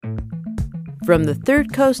From the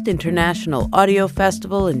Third Coast International Audio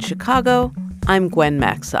Festival in Chicago, I'm Gwen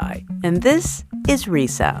Macsai, and this is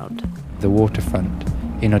Resound. The waterfront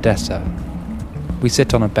in Odessa. We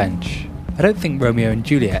sit on a bench. I don't think Romeo and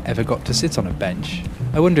Juliet ever got to sit on a bench.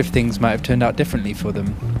 I wonder if things might have turned out differently for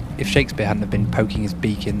them, if Shakespeare hadn't have been poking his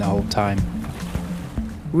beak in the whole time.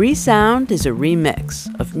 Resound is a remix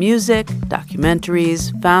of music,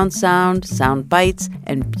 documentaries, found sound bites,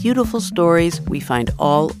 and beautiful stories we find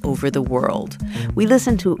all over the world. We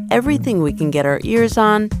listen to everything we can get our ears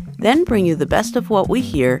on, then bring you the best of what we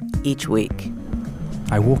hear each week.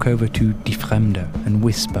 I walk over to Die Fremde and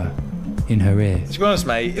whisper in her ear. To be honest,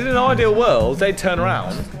 mate, in an ideal world, they'd turn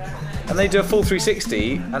around and they'd do a full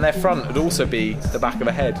 360 and their front would also be the back of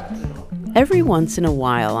a head. Every once in a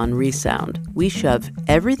while on Resound, we shove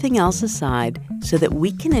everything else aside so that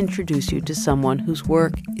we can introduce you to someone whose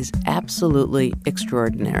work is absolutely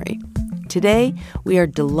extraordinary. Today, we are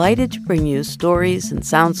delighted to bring you stories and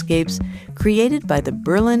soundscapes created by the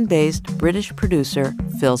Berlin-based British producer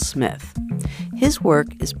Phil Smith. His work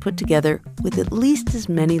is put together with at least as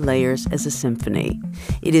many layers as a symphony.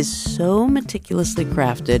 It is so meticulously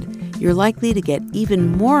crafted, you're likely to get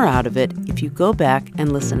even more out of it if you go back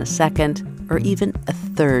and listen a second or even a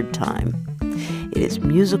third time. It is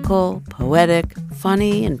musical, poetic,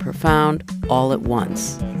 funny, and profound all at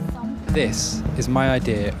once. This is my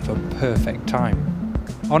idea of a perfect time.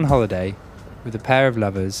 On holiday, with a pair of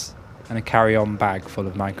lovers and a carry-on bag full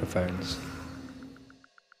of microphones.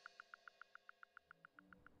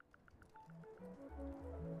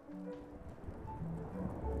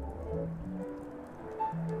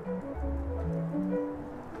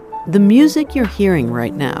 The music you're hearing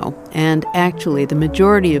right now, and actually the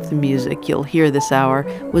majority of the music you'll hear this hour,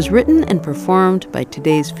 was written and performed by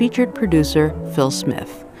today's featured producer, Phil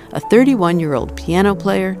Smith, a 31-year-old piano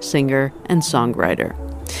player, singer, and songwriter.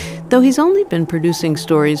 Though he's only been producing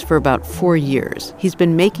stories for about 4 years, he's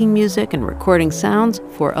been making music and recording sounds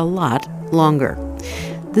for a lot longer.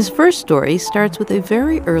 This first story starts with a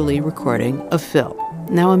very early recording of Phil.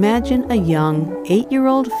 Now imagine a young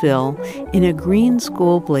 8-year-old Phil in a green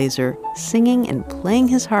school blazer singing and playing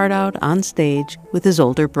his heart out on stage with his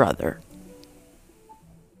older brother.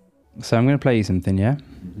 So I'm going to play you something, yeah?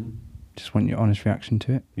 Mm-hmm. Just want your honest reaction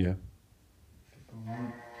to it. Yeah.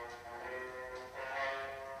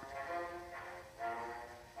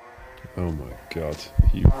 Oh my God.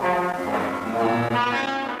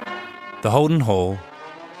 The Holden Hall,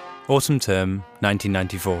 autumn term,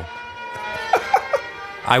 1994.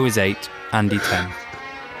 I was 8, Andy 10.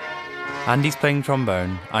 Andy's playing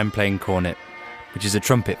trombone, I'm playing cornet, which is a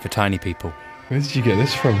trumpet for tiny people. Where did you get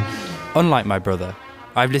this from? Unlike my brother,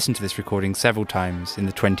 I've listened to this recording several times in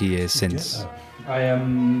the 20 years since. I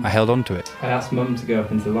held on to it. I asked Mum to go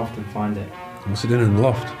up into the loft and find it. What's it doing in the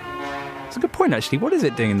loft? It's a good point, actually. What is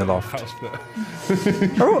it doing in the loft?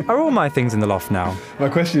 Are all my things in the loft now? My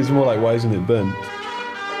question is more like, why isn't it burnt?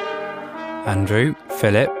 Andrew,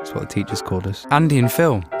 Philip, that's what the teachers called us. Andy and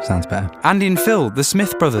Phil, sounds better. Andy and Phil, the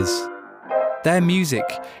Smith brothers. Their music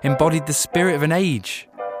embodied the spirit of an age,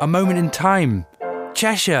 a moment in time.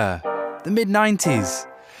 Cheshire, the mid-90s.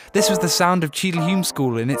 This was the sound of Cheadle Hulme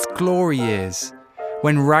School in its glory years,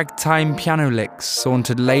 when ragtime piano licks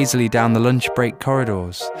sauntered lazily down the lunch break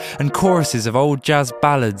corridors, and choruses of old jazz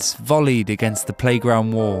ballads volleyed against the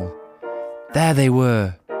playground wall. There they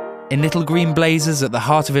were, in little green blazers at the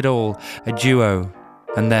heart of it all, a duo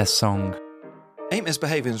and their song. Ain't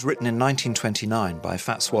Misbehavin' was written in 1929 by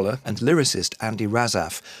Fats Waller and lyricist Andy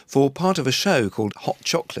Razaf for part of a show called Hot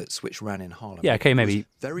Chocolates, which ran in Harlem. Yeah, okay, maybe.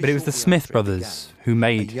 But it was the Smith brothers who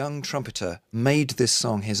made... A young trumpeter made this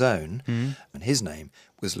song his own, and his name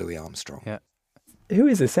was Louis Armstrong. Yeah. Who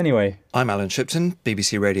is this, anyway? I'm Alan Shipton,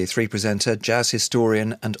 BBC Radio 3 presenter, jazz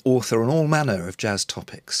historian and author on all manner of jazz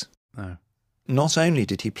topics. Oh. Not only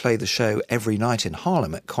did he play the show every night in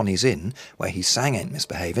Harlem at Connie's Inn, where he sang Ain't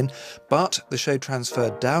Misbehavin', but the show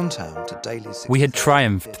transferred downtown to Daly's... We had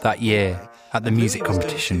triumphed that year at the music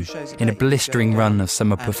competition in a blistering run of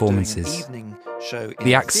summer performances.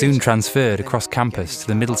 The act soon transferred across campus to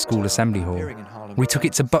the middle school assembly hall. We took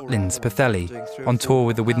it to Butlins, Pwllheli, on tour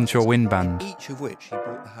with the Wythenshawe Wind Band.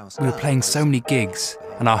 We were playing so many gigs,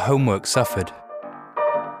 and our homework suffered.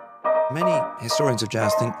 Many historians of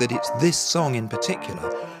jazz think that it's this song in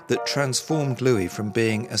particular that transformed Louis from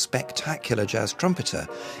being a spectacular jazz trumpeter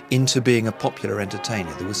into being a popular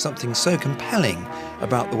entertainer. There was something so compelling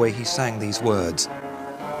about the way he sang these words.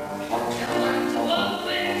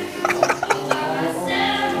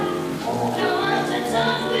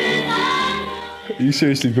 Are you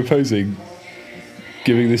seriously proposing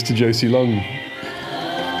giving this to Josie Long?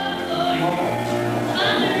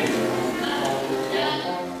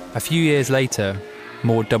 A few years later,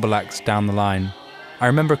 more double acts down the line, I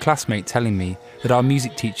remember a classmate telling me that our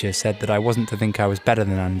music teacher said that I wasn't to think I was better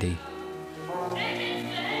than Andy.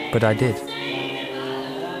 But I did.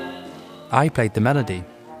 I played the melody.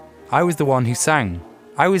 I was the one who sang.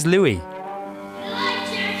 I was Louis.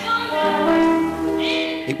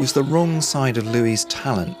 It was the wrong side of Louis's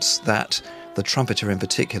talents that the trumpeter in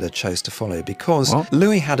particular chose to follow, because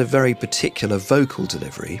Louis had a very particular vocal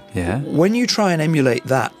delivery. Yeah. When you try and emulate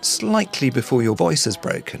that slightly before your voice is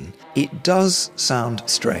broken, it does sound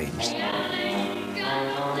strange.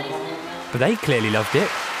 But they clearly loved it.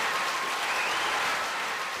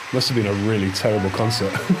 Must have been a really terrible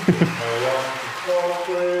concert.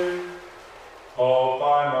 All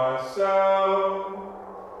by myself,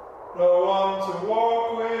 no one to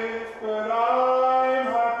walk with, but I'm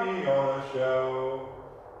happy on a shelf.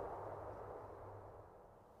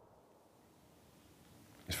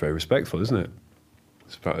 It's very respectful, isn't it?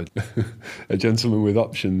 It's about a gentleman with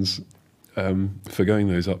options, forgoing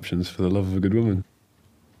those options for the love of a good woman.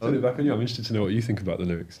 Turn it back on you. I'm interested to know what you think about the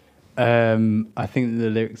lyrics. I think the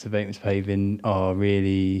lyrics of Amos Pavin are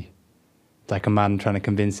really like a man trying to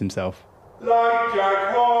convince himself. Like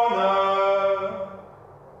Jack Horner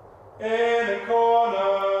in a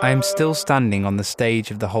corner. I am still standing on the stage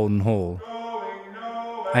of the Holden Hall.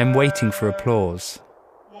 I am waiting for applause.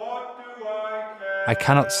 I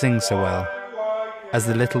cannot sing so well, as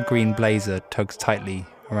the little green blazer tugs tightly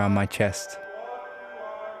around my chest.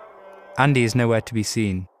 Andy is nowhere to be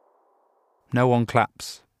seen. No one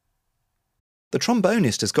claps. The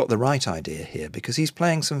trombonist has got the right idea here, because he's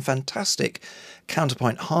playing some fantastic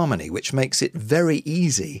counterpoint harmony, which makes it very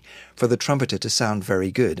easy for the trumpeter to sound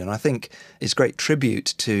very good. And I think it's great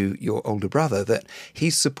tribute to your older brother that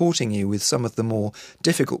he's supporting you with some of the more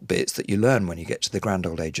difficult bits that you learn when you get to the grand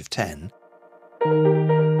old age of 10.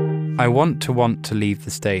 I want to leave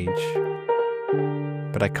the stage,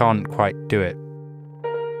 but I can't quite do it.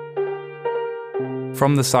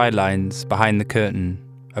 From the sidelines, behind the curtain,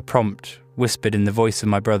 a prompt whispered in the voice of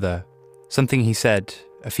my brother, something he said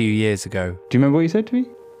a few years ago. Do you remember what you said to me?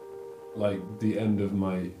 Like the end of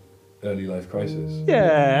my early life crisis.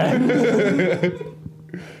 Yeah.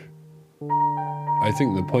 I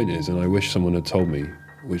think the point is, and I wish someone had told me,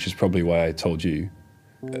 which is probably why I told you,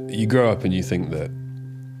 you grow up and you think that,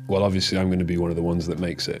 well, obviously I'm going to be one of the ones that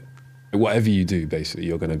makes it. Whatever you do, basically,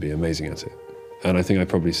 you're going to be amazing at it. And I think I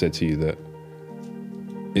probably said to you that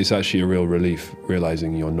it's actually a real relief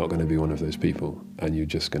realising you're not going to be one of those people and you're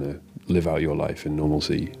just going to live out your life in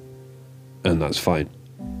normalcy, and that's fine.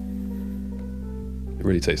 It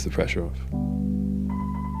really takes the pressure off.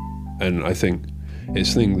 And I think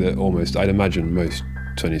it's a thing that almost, I'd imagine most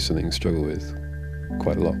 20-somethings struggle with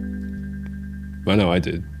quite a lot. I know I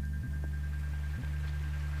did.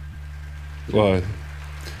 Well,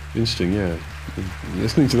 interesting, yeah.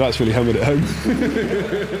 Listening to that's really hammered it home.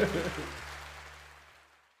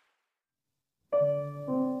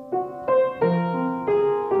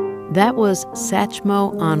 That was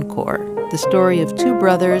Satchmo Encore, the story of two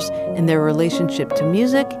brothers and their relationship to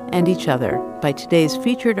music and each other, by today's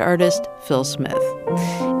featured artist, Phil Smith.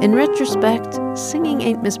 In retrospect, singing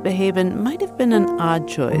Ain't Misbehavin' might have been an odd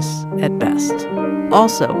choice at best.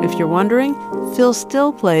 Also, if you're wondering, Phil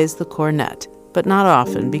still plays the cornet, but not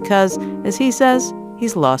often because, as he says,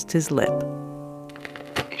 he's lost his lip.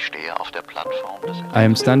 I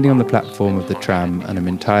am standing on the platform of the tram and am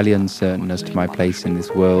entirely uncertain as to my place in this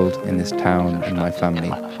world, in this town, in my family.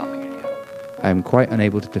 I am quite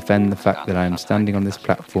unable to defend the fact that I am standing on this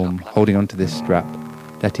platform, holding onto this strap,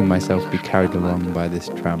 letting myself be carried along by this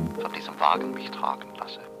tram.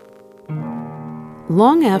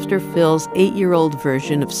 Long after Phil's 8-year-old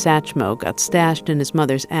version of Satchmo got stashed in his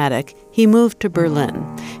mother's attic, he moved to Berlin.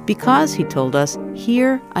 Because, he told us,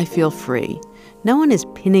 here I feel free. No one is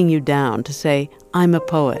pinning you down to say, I'm a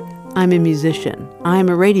poet, I'm a musician, I'm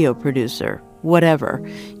a radio producer, whatever.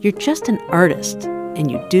 You're just an artist, and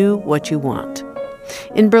you do what you want.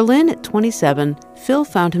 In Berlin at 27, Phil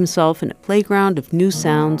found himself in a playground of new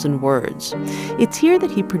sounds and words. It's here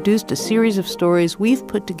that he produced a series of stories we've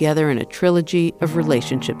put together in a trilogy of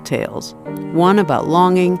relationship tales. One about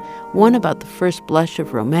longing, one about the first blush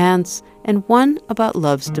of romance, and one about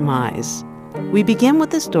love's demise. We begin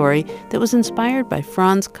with a story that was inspired by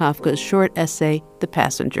Franz Kafka's short essay, The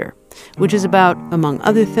Passenger, which is about, among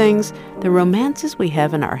other things, the romances we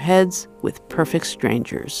have in our heads with perfect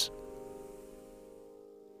strangers.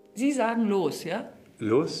 Sie sagen los, ja?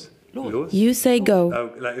 Los? Los? You say go.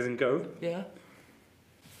 Oh, like as in go? Ja.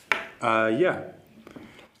 Yeah.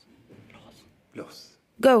 Los.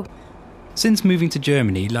 Go. Since moving to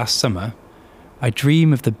Germany last summer, I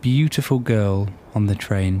dream of the beautiful girl on the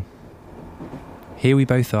train. Here we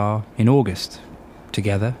both are, in August,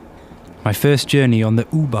 together. My first journey on the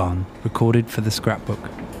U-Bahn, recorded for the scrapbook.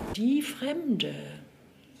 Die Fremde.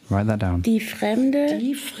 Write that down. Die Fremde.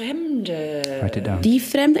 Die Fremde. Write it down. Die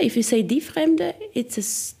Fremde, if you say die Fremde, it's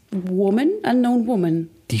a woman, unknown woman.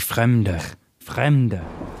 Die Fremde. Fremde.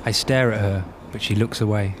 I stare at her, but she looks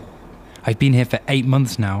away. I've been here for 8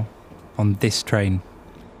 months now, on this train,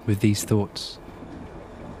 with these thoughts.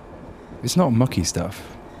 It's not mucky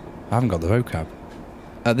stuff. I haven't got the vocab.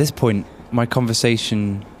 At this point, my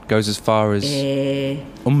conversation goes as far as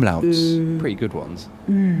umlauts, pretty good ones.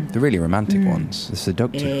 The really romantic ones, the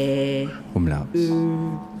seductive umlauts.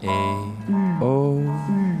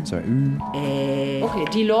 Sorry, Okay,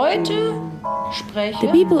 die Leute sprechen.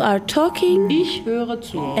 The people are talking Ich höre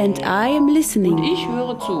zu. and I am listening. Und ich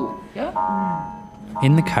höre zu. Ja?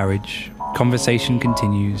 In the carriage, conversation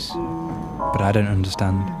continues, but I don't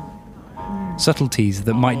understand. Subtleties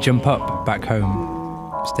that might jump up back home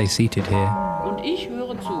stay seated here. Und ich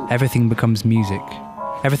höre zu. Everything becomes music.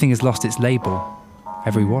 Everything has lost its label.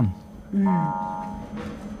 Everyone.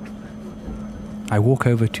 I walk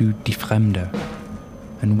over to Die Fremde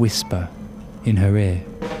and whisper in her ear.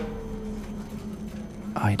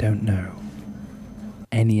 I don't know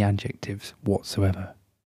any adjectives whatsoever.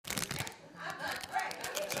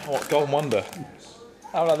 What, Golden Wonder?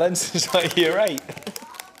 How about then since like year 8?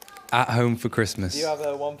 At home for Christmas. You have a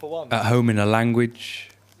 1-for-1? At home in a language,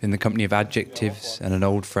 in the company of adjectives and an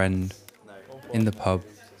old friend, in the pub,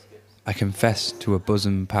 I confess to a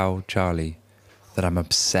bosom pal Charlie that I'm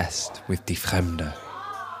obsessed with Die Fremde.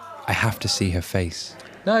 I have to see her face.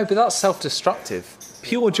 No, but that's self-destructive.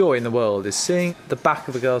 Pure joy in the world is seeing the back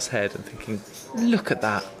of a girl's head and thinking, look at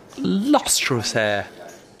that lustrous hair.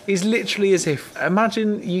 It's literally as if,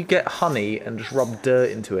 imagine you get honey and just rub dirt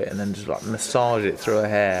into it and then just like massage it through her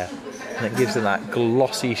hair and it gives it that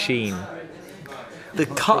glossy sheen. The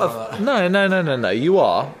cut of... No, you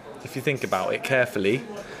are, if you think about it carefully.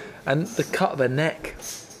 And the cut of her neck,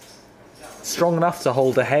 strong enough to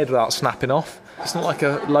hold her head without snapping off. It's not like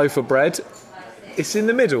a loaf of bread. It's in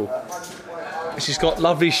the middle. She's got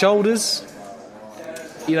lovely shoulders.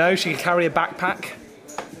 You know, she can carry a backpack.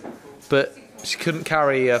 But she couldn't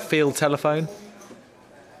carry a field telephone.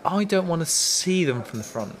 I don't want to see them from the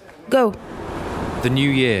front. Go. The new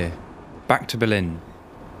year, back to Berlin.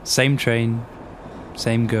 Same train,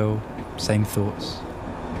 same girl, same thoughts.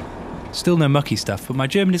 Still no mucky stuff, but my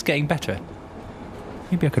German is getting better.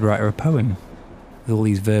 Maybe I could write her a poem with all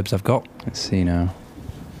these verbs I've got. Let's see now.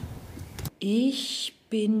 Ich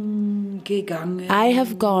bin gegangen. I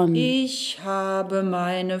have gone. Ich habe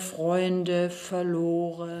meine Freunde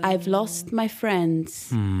verloren. I've lost my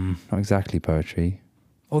friends. Not exactly poetry.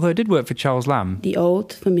 Although it did work for Charles Lamb. The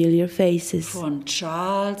old familiar faces. Von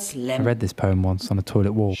Charles I Lamb. read this poem once on a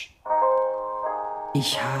toilet wall.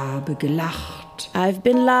 Ich habe gelacht. I've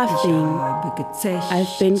been Ich laughing. habe gezecht. I've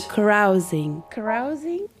been carousing.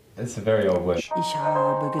 Carousing? It's a very old word. Ich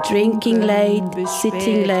habe getrunken, Drinking late, bis sitting spät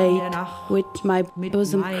in der late Nacht with my mit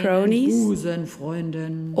bosom meinen cronies.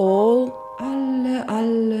 Busenfreunden. All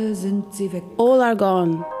Alle sind sie weg. are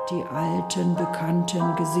gone. Die alten,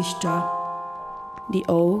 bekannten Gesichter. The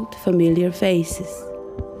old familiar faces.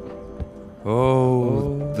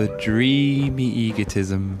 Oh, the dreamy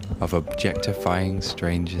egotism of objectifying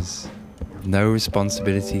strangers. No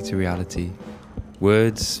responsibility to reality.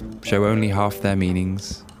 Words show only half their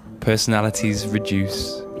meanings. Personalities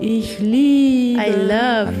reduce. Ich liebe. I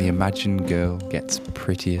love. And the imagined girl gets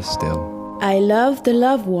prettier still. I love the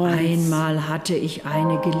loved ones. Einmal hatte ich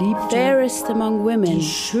eine Geliebte, Fairest among women. die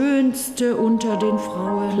schönste unter den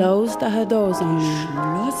Frauen. Closed her doors on me.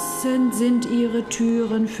 Geschlossen sind ihre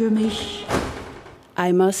Türen für mich.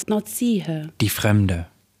 I must not see her. Die Fremde.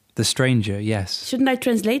 The stranger, yes. Shouldn't I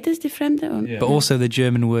translate this, die Fremde? Or- But also the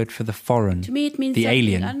German word for the foreign. To me it means The something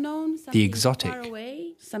alien. unknown, something The exotic. far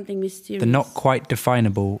away, something mysterious. The not quite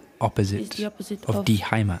definable Is opposite the opposite of die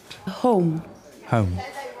Heimat. home. Home.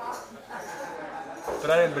 But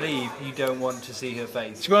I don't believe you don't want to see her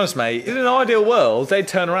face. To be honest, mate, in an ideal world, they'd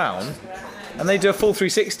turn around and they'd do a full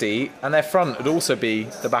 360 and their front would also be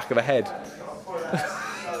the back of a head.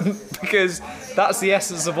 Because that's the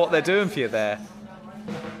essence of what they're doing for you there.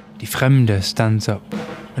 Die Fremde stands up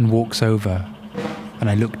and walks over, and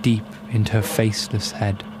I look deep into her faceless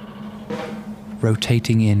head.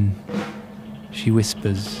 Rotating in, she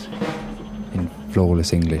whispers, in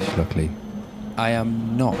flawless English, luckily, I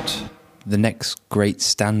am not the next great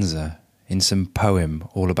stanza in some poem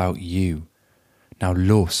all about you. Now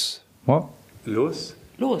los. What? Los?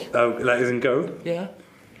 Los. Oh, like as in go? Ja.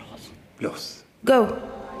 Los. Go.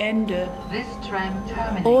 Ende. This tram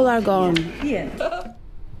terminates. All are gone. Here.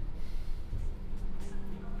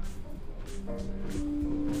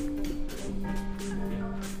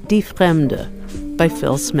 Die Fremde by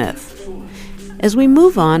Phil Smith. As we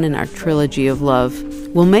move on in our trilogy of love,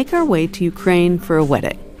 we'll make our way to Ukraine for a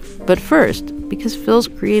wedding. But first, because Phil's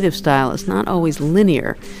creative style is not always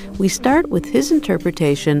linear, we start with his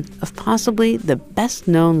interpretation of possibly the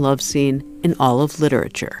best-known love scene in all of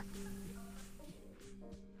literature.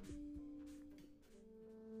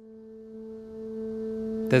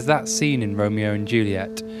 There's that scene in Romeo and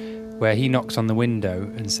Juliet where he knocks on the window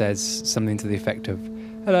and says something to the effect of,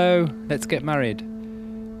 "Hello, let's get married."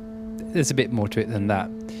 There's a bit more to it than that.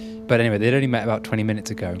 But anyway, they'd only met about 20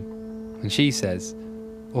 minutes ago. And she says,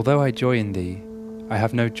 "Although I joy in thee, I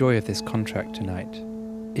have no joy of this contract tonight.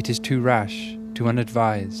 It is too rash, too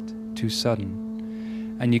unadvised, too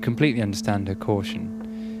sudden." And you completely understand her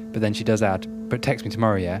caution. But then she does add, "But text me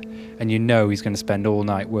tomorrow, yeah?" And you know he's going to spend all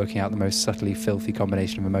night working out the most subtly filthy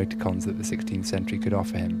combination of emoticons that the 16th century could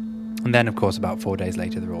offer him. And then, of course, about 4 days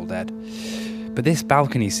later, they're all dead. But this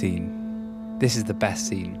balcony scene, this is the best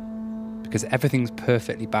scene. Because everything's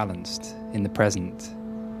perfectly balanced in the present,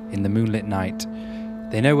 in the moonlit night.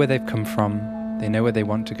 They know where they've come from. They know where they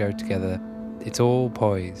want to go together. It's all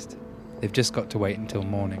poised. They've just got to wait until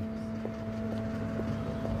morning.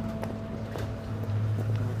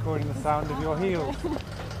 I'm recording the sound of your heels.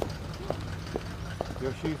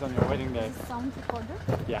 Your shoes on your wedding day. Sound recorder?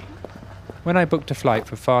 Yeah. When I booked a flight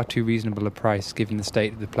for far too reasonable a price given the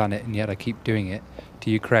state of the planet, and yet I keep doing it, to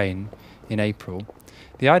Ukraine in April,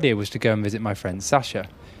 the idea was to go and visit my friend Sasha.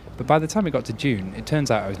 But by the time it got to June, it turns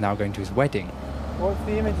out I was now going to his wedding. What's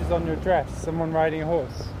the images on your dress? Someone riding a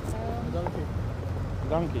horse? A donkey. A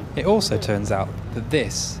donkey. It also turns out that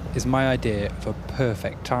this is my idea of a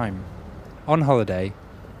perfect time. On holiday,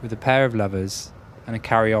 with a pair of lovers and a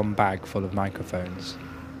carry-on bag full of microphones.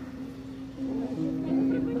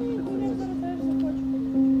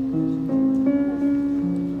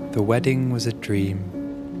 The wedding was a dream.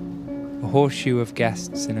 A horseshoe of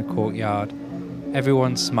guests in a courtyard,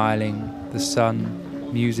 everyone smiling, the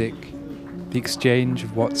sun, music, the exchange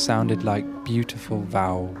of what sounded like beautiful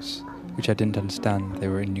vows, which I didn't understand, they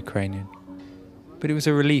were in Ukrainian. But it was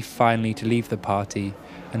a relief finally to leave the party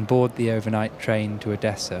and board the overnight train to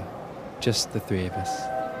Odessa, just the three of us.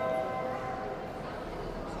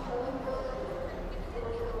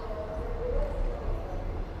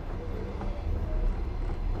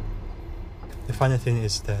 The funny thing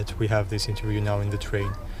is that we have this interview now in the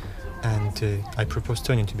train, and I proposed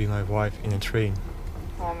Tonya to be my wife in a train.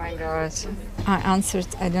 Oh my god. I answered,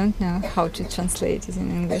 I don't know how to translate it in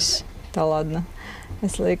English. Da ladno.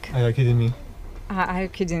 It's like... Are you kidding me? Are you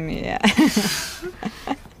kidding me? Yeah.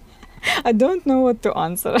 I don't know what to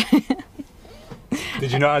answer.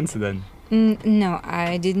 Did you not answer then? No,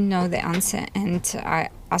 I didn't know the answer, and I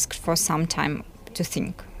asked for some time to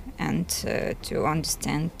think and to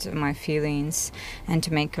understand my feelings and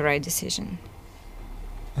to make a right decision.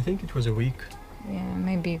 I think it was a week. Yeah,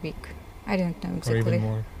 maybe a week. I don't know exactly. Or even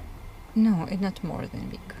more. No, it's not more than a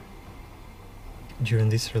week. During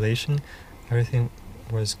this relation, everything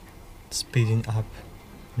was speeding up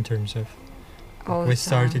in terms of... All we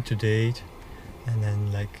started to date, and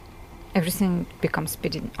then like... Everything becomes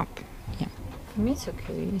speeding up, yeah. For me it's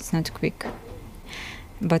okay, it's not quick.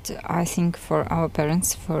 But I think for our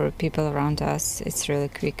parents, for people around us, it's really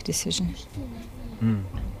quick decision.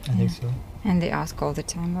 I think so. And they ask all the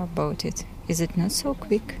time about it. Is it not so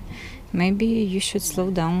quick? Maybe you should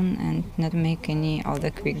slow down and not make any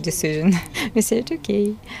other quick decision. We said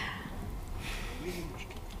okay.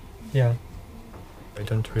 Yeah. I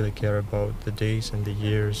don't really care about the days and the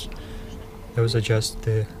years. Those are just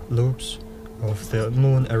the loops of the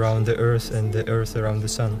moon around the earth and the earth around the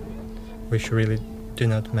sun, which really do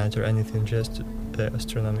not matter anything, just the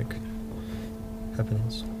astronomical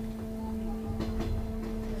happenings.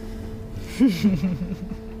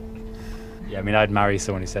 Yeah, I mean, I'd marry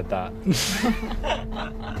someone who said that.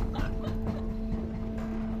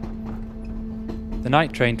 The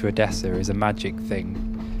night train to Odessa is a magic thing.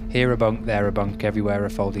 Here a bunk, there a bunk, everywhere a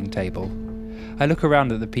folding table. I look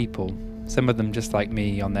around at the people, some of them just like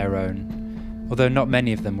me on their own, although not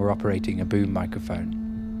many of them were operating a boom microphone.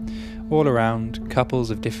 All around, couples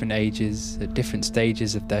of different ages, at different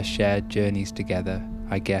stages of their shared journeys together,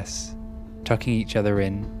 I guess, tucking each other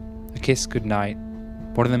in, a kiss goodnight.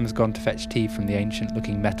 One of them has gone to fetch tea from the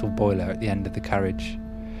ancient-looking metal boiler at the end of the carriage,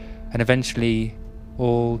 and eventually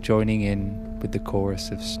all joining in with the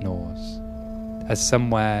chorus of snores, as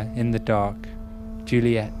somewhere in the dark,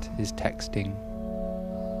 Juliet is texting,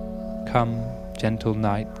 "Come, gentle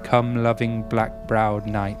night, come, loving, black-browed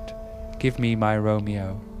night, give me my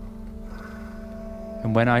Romeo.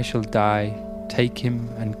 And when I shall die, take him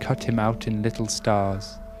and cut him out in little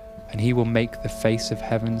stars, and he will make the face of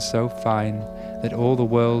heaven so fine that all the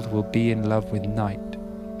world will be in love with night,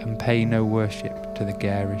 and pay no worship to the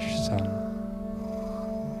garish sun.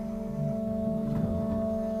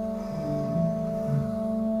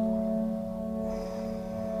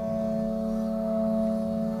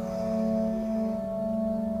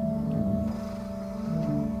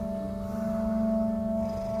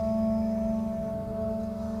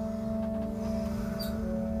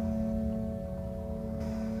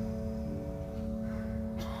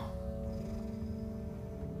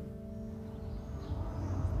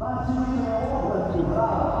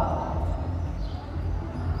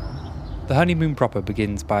 The honeymoon proper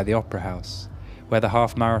begins by the Opera House, where the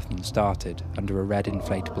half-marathon started under a red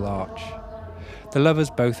inflatable arch. The lovers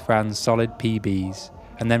both ran solid PBs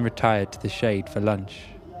and then retired to the shade for lunch.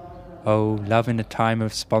 Oh, love in a time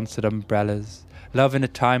of sponsored umbrellas, love in a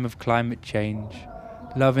time of climate change,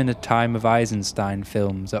 love in a time of Eisenstein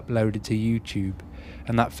films uploaded to YouTube,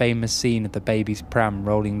 and that famous scene of the baby's pram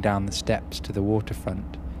rolling down the steps to the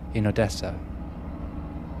waterfront in Odessa.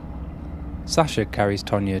 Sasha carries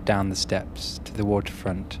Tonya down the steps to the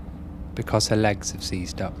waterfront because her legs have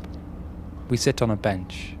seized up. We sit on a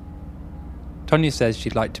bench. Tonya says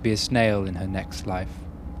she'd like to be a snail in her next life,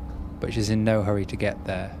 but she's in no hurry to get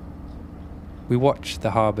there. We watch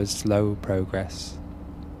the harbour's slow progress.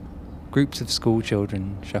 Groups of school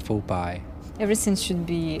children shuffle by. Everything should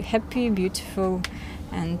be happy, beautiful,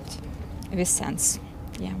 and with sense.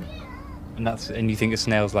 Yeah. And you think a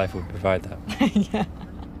snail's life would provide that? Yeah.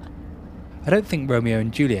 I don't think Romeo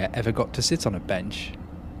and Juliet ever got to sit on a bench.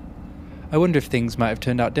 I wonder if things might have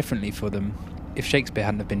turned out differently for them, if Shakespeare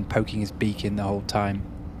hadn't have been poking his beak in the whole time.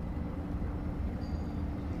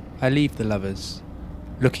 I leave the lovers,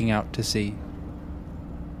 looking out to sea.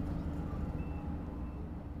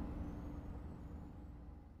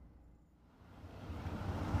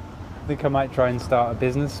 I think I might try and start a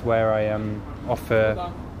business where I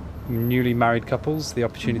offer newly married couples the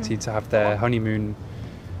opportunity to have their honeymoon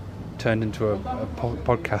turned into a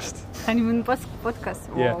podcast. Honeymoon podcast.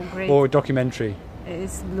 Oh, yeah. Great. Or a documentary.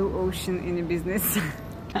 It's blue ocean in the business.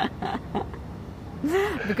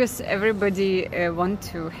 Because everybody want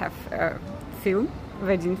to have a film,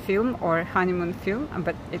 wedding film or honeymoon film,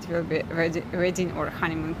 but it will be wedding or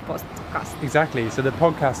honeymoon podcast. Exactly. So the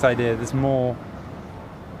podcast idea, there's more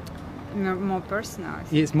personal.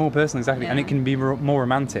 It's more personal, exactly, yeah. And it can be more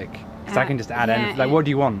romantic. Because I can just add anything. Like, what do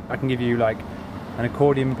you want? I can give you like an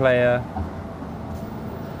accordion player.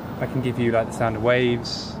 I can give you like the sound of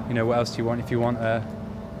waves. You know, what else do you want? If you want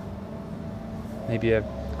maybe a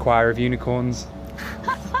choir of unicorns.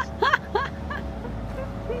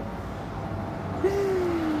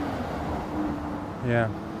 Yeah,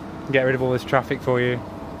 get rid of all this traffic for you.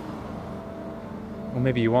 Or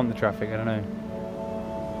maybe you want the traffic, I don't know.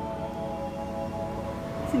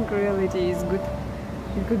 I think reality is good.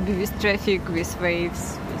 It could be with traffic, with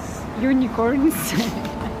waves, with unicorns.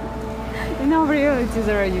 In our reality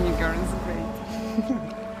there are unicorns, great.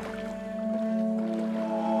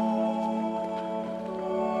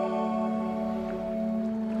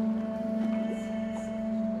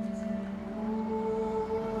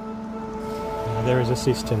 There is a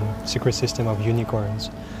secret system of unicorns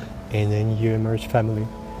in the New Emerge family.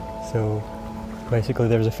 So basically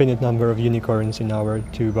there's a finite number of unicorns in our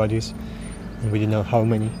two bodies, and we don't know how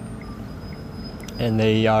many. And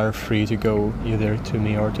they are free to go either to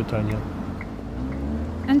me or to Tonya.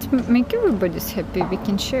 And make everybody happy, we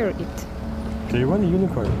can share it. Do you want a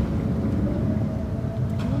unicorn?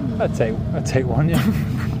 I'd take one, yeah.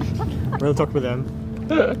 We'll talk with them.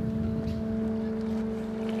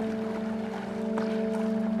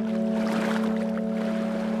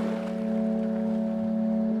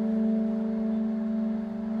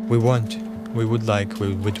 We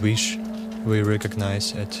would wish, we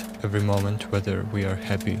recognize at every moment whether we are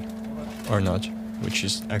happy or not, which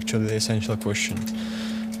is actually the essential question.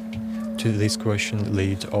 To this question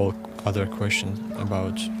lead all other questions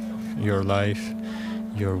about your life,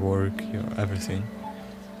 your work, your everything.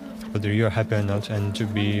 Whether you're happy or not, and to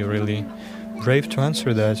be really brave to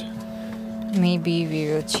answer that. Maybe we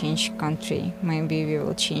will change country, maybe we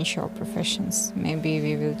will change our professions, maybe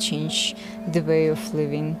we will change the way of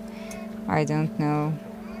living. I don't know.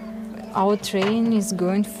 Our train is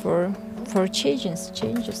going for changes,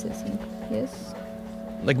 I think. Yes.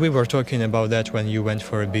 Like we were talking about that when you went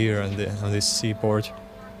for a beer on this seaport,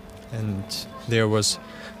 and there was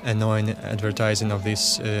annoying advertising of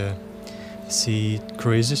these sea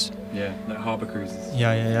cruises, Yeah, like harbour cruises.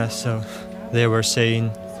 Yeah. So they were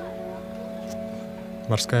saying,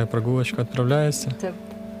 морская прогулочка отправляется.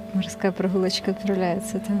 Морская прогулочка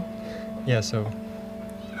отправляется, да. Yeah, so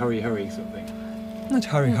Hurry, sort of thing. not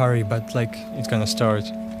hurry, but like it's gonna start.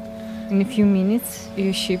 In a few minutes,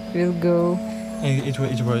 your ship will go.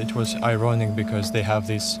 It was ironic because they have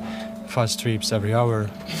these fast trips every hour.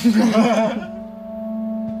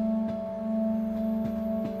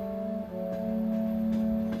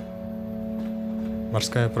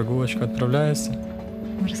 Морская прогулочка отправляется.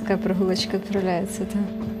 Морская прогулочка отправляется, да.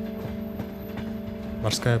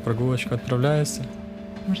 Морская прогулочка отправляется.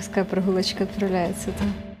 Морская прогулочка отправляется, да.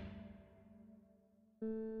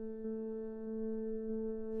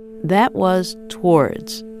 That was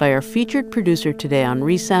Towards by our featured producer today on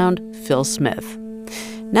Resound, Phil Smith.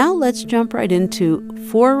 Now let's jump right into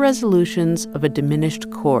Four Resolutions of a Diminished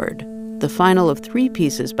Chord, the final of 3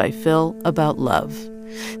 pieces by Phil about love.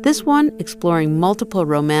 This one exploring multiple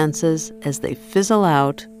romances as they fizzle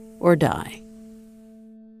out or die.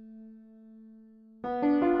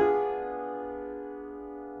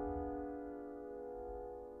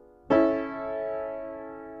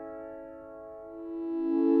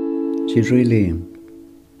 She's really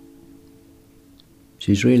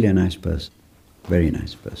a nice person, very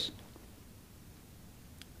nice person.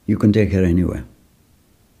 You can take her anywhere.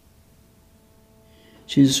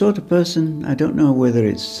 She's the sort of person, I don't know whether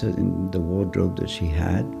it's in the wardrobe that she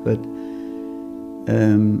had, but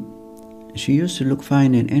she used to look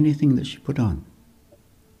fine in anything that she put on.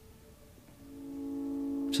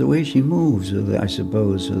 It's the way she moves, I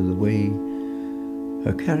suppose, or the way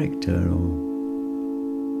her character, or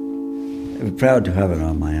I'm proud to have her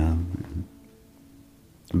on my arm.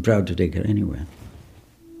 I'm proud to take her anywhere.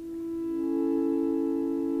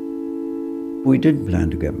 We did plan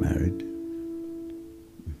to get married.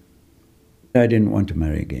 I didn't want to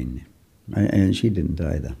marry again. And she didn't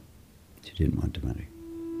either. She didn't want to marry.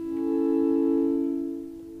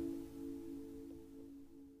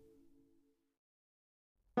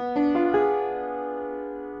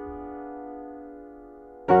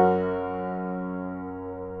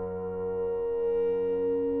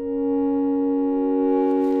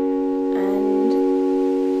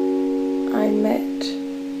 I met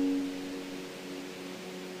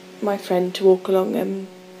my friend to walk along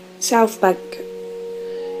South Bank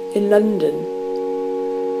in London,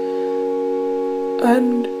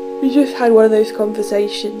 and we just had one of those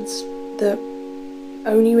conversations that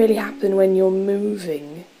only really happen when you're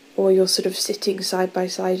moving or you're sort of sitting side by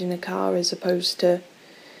side in a car, as opposed to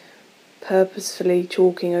purposefully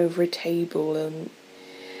talking over a table.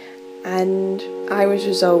 And I was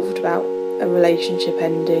resolved about a relationship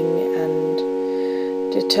ending and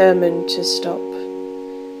determined to stop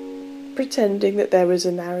pretending that there was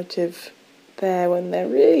a narrative there when there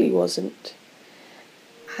really wasn't.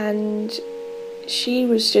 And she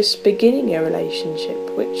was just beginning a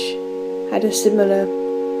relationship which had a similar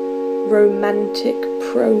romantic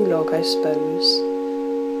prologue, I suppose.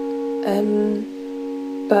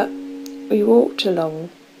 But we walked along.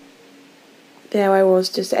 There I was,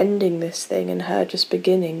 just ending this thing and her just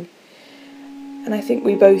beginning. And I think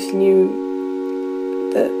we both knew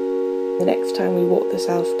that the next time we walked the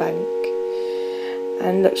South Bank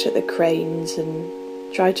and looked at the cranes and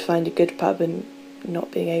tried to find a good pub and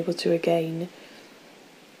not being able to again,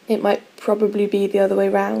 it might probably be the other way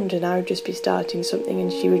round, and I would just be starting something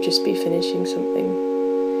and she would just be finishing something.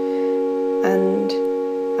 And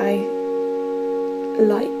I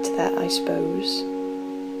liked that, I suppose.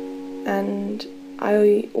 And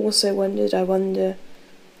I also wondered, I wonder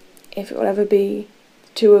if it will ever be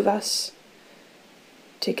the two of us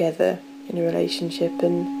together in a relationship,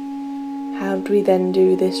 and how do we then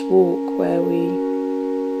do this walk where we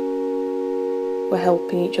were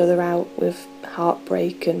helping each other out with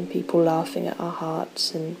heartbreak and people laughing at our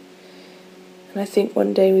hearts, and I think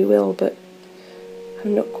one day we will, but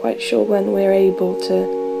I'm not quite sure when we're able to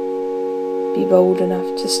be bold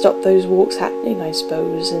enough to stop those walks happening, I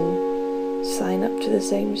suppose, and sign up to the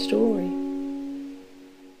same story.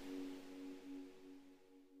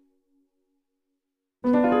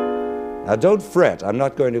 Now don't fret, I'm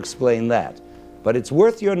not going to explain that, but it's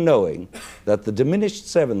worth your knowing that the diminished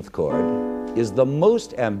seventh chord is the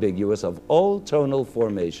most ambiguous of all tonal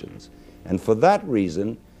formations, and for that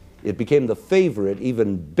reason it became the favorite,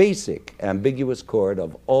 even basic, ambiguous chord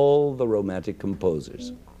of all the Romantic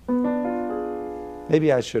composers.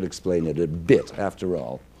 Maybe I should explain it a bit after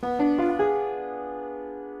all.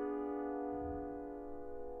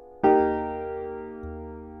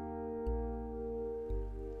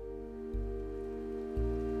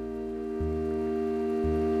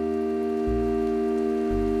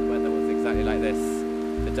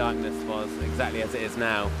 darkness was exactly as it is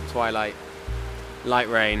now. Twilight, light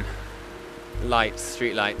rain, lights,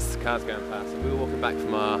 street lights, cars going past. And we were walking back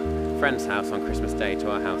from our friend's house on Christmas Day to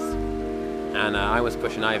our house. And I was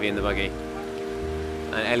pushing Ivy in the buggy.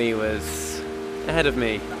 And Ellie was ahead of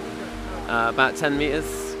me, about 10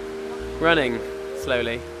 metres, running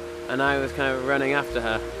slowly. And I was kind of running after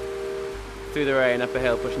her through the rain, up a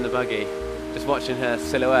hill, pushing the buggy, just watching her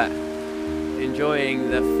silhouette, enjoying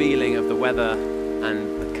the feeling of the weather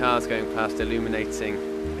and the cars going past, illuminating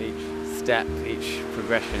each step, each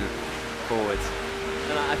progression forwards.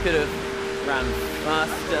 And I could have ran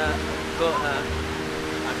faster, caught her.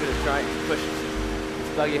 I could have tried to push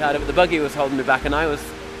this buggy harder, but the buggy was holding me back, and I was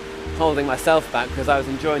holding myself back because I was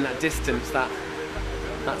enjoying that distance, that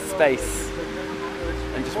space,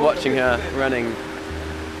 and just watching her running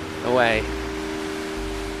away.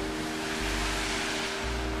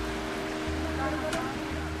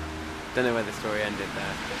 Don't know where the story ended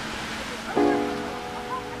there.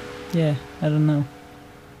 Yeah, I don't know.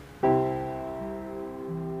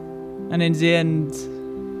 And in the end,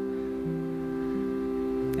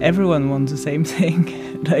 everyone wants the same thing.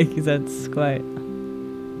 Like, that's quite...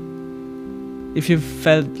 If you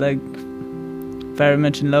felt like very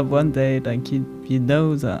much in love one day, like you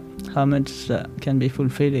know that how much that can be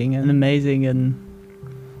fulfilling and amazing and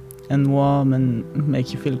warm and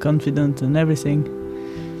make you feel confident and everything.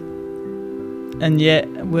 And yet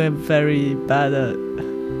we're very bad at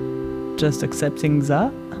just accepting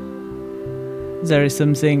that. There is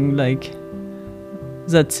something like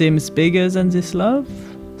that seems bigger than this love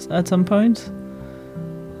at some point.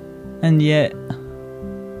 And yet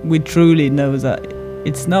we truly know that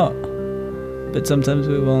it's not. But sometimes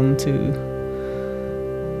we want to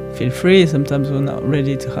feel free, sometimes we're not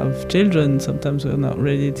ready to have children, sometimes we're not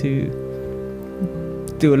ready to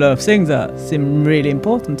do a lot of things that seem really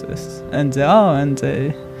important to us, and they are, and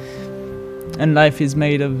life is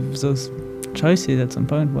made of those choices at some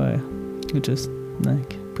point where you just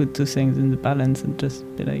like put two things in the balance and just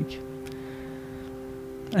be like,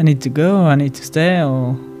 I need to go, I need to stay,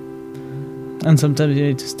 and sometimes you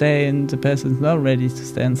need to stay and the person's not ready to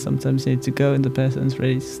stay, and sometimes you need to go and the person's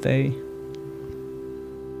ready to stay.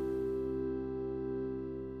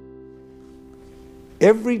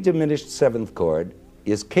 Every diminished seventh chord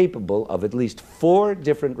is capable of at least 4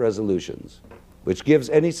 different resolutions, which gives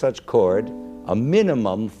any such chord a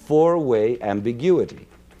minimum 4-way ambiguity.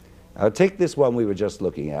 Now take this one we were just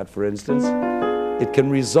looking at, for instance. It can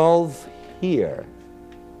resolve here.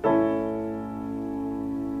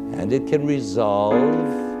 And it can resolve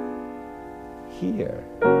here.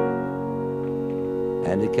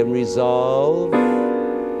 And it can resolve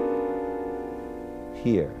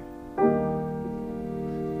here.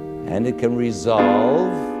 And it can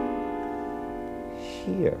resolve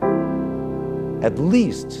here. At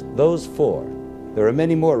least those 4. There are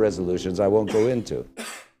many more resolutions I won't go into.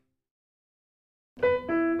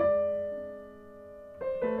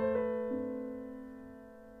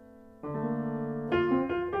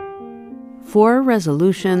 Four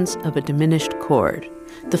resolutions of a diminished chord,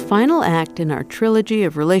 the final act in our trilogy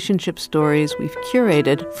of relationship stories we've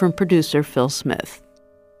curated from producer Phil Smith.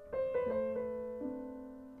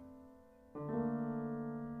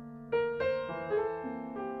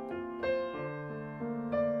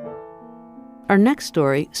 Our next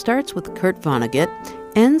story starts with Kurt Vonnegut,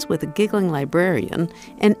 ends with a giggling librarian,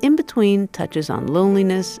 and in between touches on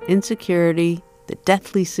loneliness, insecurity, the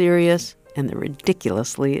deathly serious, and the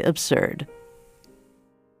ridiculously absurd.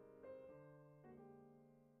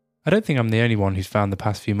 I don't think I'm the only one who's found the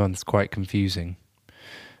past few months quite confusing.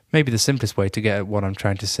 Maybe the simplest way to get at what I'm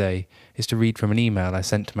trying to say is to read from an email I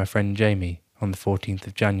sent to my friend Jamie on the 14th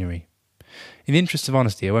of January. In the interest of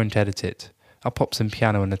honesty, I won't edit it. I'll pop some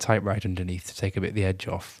piano and a typewriter underneath to take a bit of the edge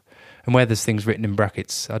off. And where there's things written in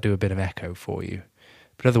brackets, I'll do a bit of echo for you.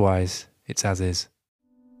 But otherwise, it's as is.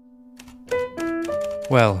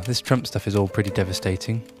 Well, this Trump stuff is all pretty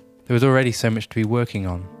devastating. There was already so much to be working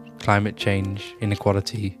on. Climate change,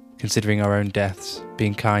 inequality, considering our own deaths,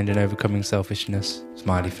 being kind and overcoming selfishness,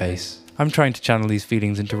 smiley face. I'm trying to channel these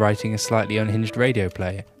feelings into writing a slightly unhinged radio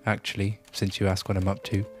play, actually, since you ask what I'm up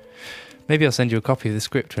to. Maybe I'll send you a copy of the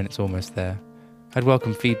script when it's almost there. I'd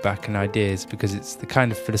welcome feedback and ideas because it's the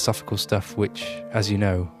kind of philosophical stuff which, as you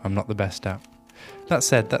know, I'm not the best at. That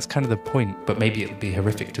said, that's kind of the point, but maybe it'll be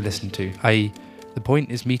horrific to listen to, i.e., the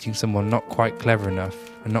point is meeting someone not quite clever enough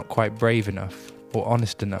and not quite brave enough or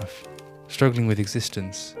honest enough, struggling with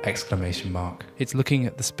existence, ! It's looking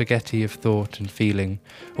at the spaghetti of thought and feeling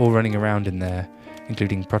all running around in there,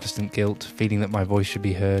 including Protestant guilt, feeling that my voice should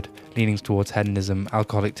be heard, leanings towards hedonism,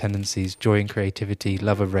 alcoholic tendencies, joy and creativity,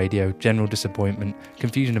 love of radio, general disappointment,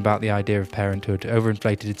 confusion about the idea of parenthood,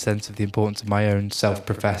 overinflated sense of the importance of my own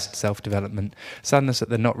self-professed self-development, sadness at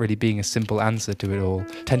there not really being a simple answer to it all,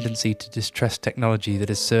 tendency to distrust technology that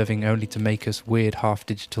is serving only to make us weird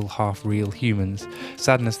half-digital, half-real humans,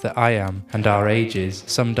 sadness that I am, and our age is,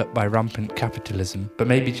 summed up by rampant capitalism, but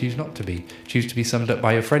maybe choose not to be, choose to be summed up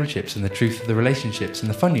by your friendships and the truth of the relationships and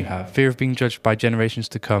the fun you have, fear of being judged by generations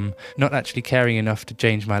to come, not actually caring enough to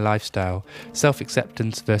change my lifestyle,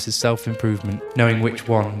 self-acceptance versus self-improvement, knowing which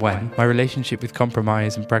one, when, my relationship with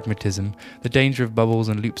compromise and pragmatism, the danger of bubbles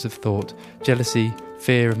and loops of thought, jealousy,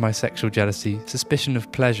 fear of my sexual jealousy, suspicion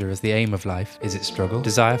of pleasure as the aim of life, is it struggle?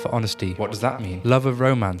 Desire for honesty, what does that mean? Love of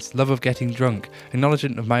romance, love of getting drunk,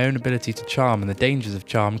 acknowledgement of my own ability to charm and the dangers of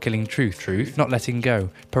charm killing truth, not letting go,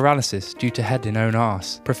 paralysis due to head in own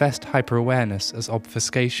arse, professed hyper-awareness as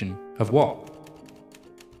obfuscation. Of what?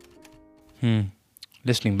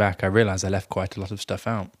 Listening back, I realise I left quite a lot of stuff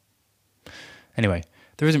out. Anyway,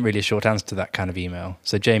 there isn't really a short answer to that kind of email,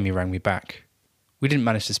 so Jamie rang me back. We didn't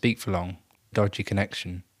manage to speak for long. Dodgy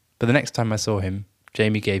connection. But the next time I saw him,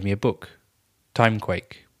 Jamie gave me a book,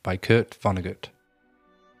 Timequake by Kurt Vonnegut.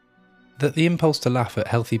 That the impulse to laugh at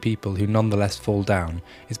healthy people who nonetheless fall down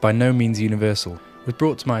is by no means universal was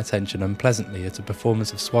brought to my attention unpleasantly at a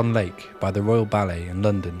performance of Swan Lake by the Royal Ballet in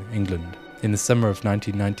London, England, in the summer of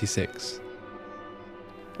 1996.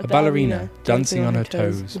 A ballerina, dancing on her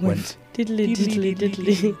toes, went diddly diddly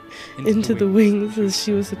diddly into the wings as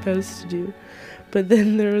she was supposed to do. But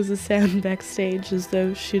then there was a sound backstage as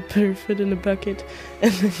though she'd put her foot in a bucket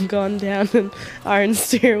and then gone down an iron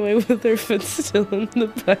stairway with her foot still in the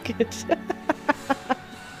bucket.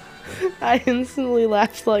 I instantly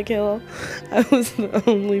laughed like hell. I was the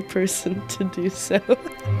only person to do so.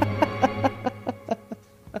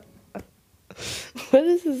 What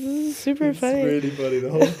is this? This is super funny. It's really funny. The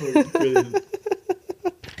whole book is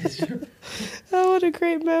brilliant. Oh, what a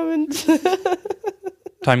great moment.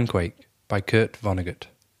 Timequake by Kurt Vonnegut.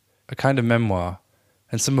 A kind of memoir,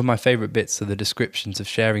 and some of my favourite bits are the descriptions of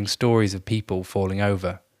sharing stories of people falling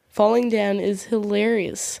over. Falling down is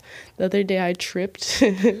hilarious. The other day I tripped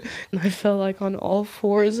and I fell like on all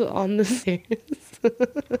fours on the stairs.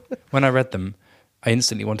 When I read them, I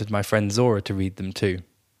instantly wanted my friend Zora to read them too.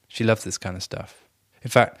 She loves this kind of stuff. In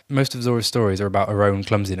fact, most of Zora's stories are about her own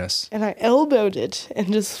clumsiness. And I elbowed it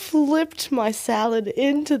and just flipped my salad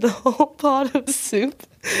into the whole pot of soup.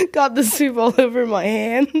 Got the soup all over my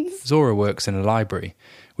hands. Zora works in a library,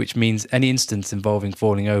 which means any instance involving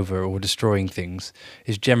falling over or destroying things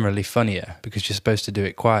is generally funnier because you're supposed to do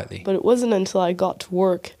it quietly. But it wasn't until I got to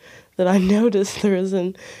work that I noticed there was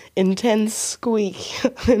an intense squeak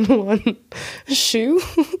in one shoe.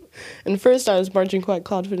 And first I was marching quite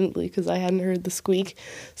confidently because I hadn't heard the squeak.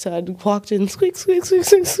 So I'd walked in, squeak, squeak, squeak,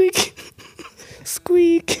 squeak,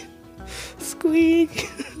 squeak. Squeak,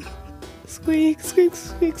 squeak, squeak, squeak,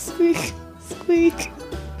 squeak, squeak, squeak.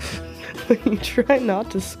 When you try not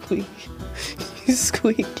to squeak, you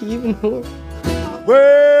squeak even more.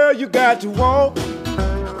 Well, you got to walk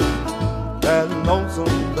that lonesome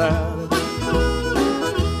valley.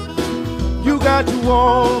 You got to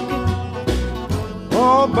walk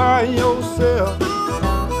all by yourself.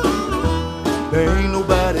 There ain't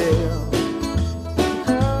nobody else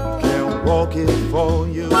can walk it for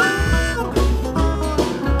you.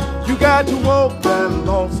 You got to walk that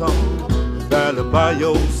lonesome valley by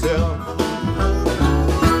yourself.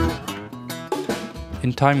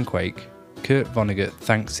 In Timequake, Kurt Vonnegut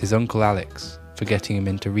thanks his Uncle Alex for getting him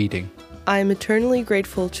into reading. I am eternally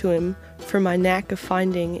grateful to him for my knack of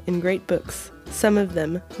finding in great books, some of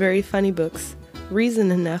them very funny books,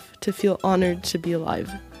 reason enough to feel honored to be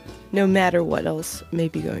alive, no matter what else may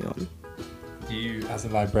be going on. Do you, as a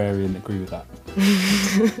librarian, agree with that?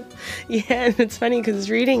 Yeah, and it's funny because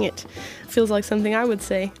reading it feels like something I would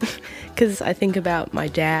say. Because I think about my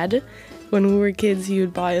dad. When we were kids, he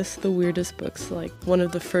would buy us the weirdest books. Like, one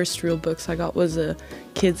of the first real books I got was a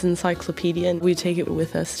kid's encyclopedia, and we'd take it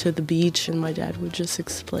with us to the beach, and my dad would just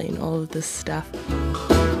explain all of this stuff.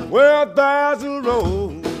 Well, there's a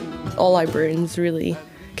road. All librarians really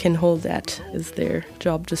can hold that as their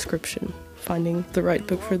job description, finding the right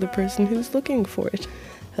book for the person who's looking for it.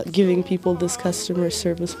 Giving people this customer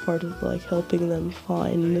service part of, like, helping them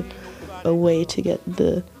find a way to get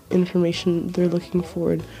the information they're looking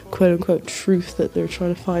for and quote-unquote truth that they're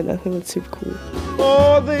trying to find. I think that's super cool.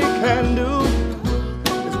 All they can do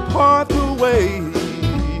is part the way.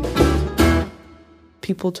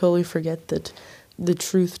 People totally forget that the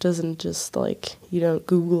truth doesn't just, like, you don't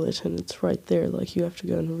Google it and it's right there. Like, you have to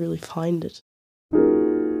go and really find it.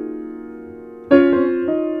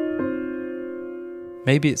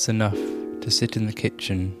 Maybe it's enough to sit in the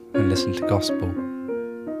kitchen and listen to gospel.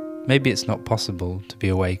 Maybe it's not possible to be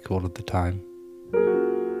awake all of the time.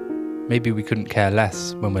 Maybe we couldn't care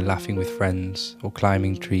less when we're laughing with friends or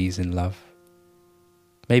climbing trees in love.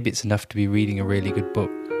 Maybe it's enough to be reading a really good book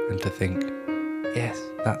and to think, yes,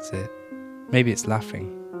 that's it. Maybe it's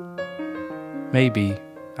laughing. Maybe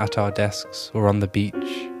at our desks or on the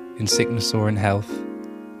beach, in sickness or in health,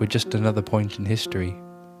 we're just another point in history,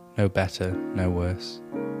 no better, no worse.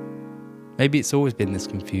 Maybe it's always been this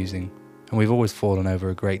confusing, and we've always fallen over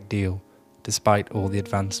a great deal, despite all the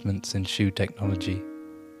advancements in shoe technology.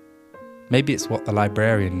 Maybe it's what the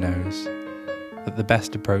librarian knows, that the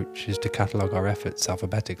best approach is to catalogue our efforts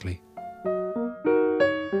alphabetically.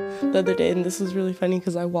 The other day, and this was really funny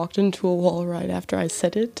because I walked into a wall right after I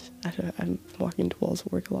said it. I'm walking into walls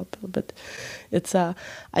at work a lot, but it's, I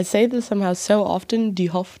say this somehow so often, die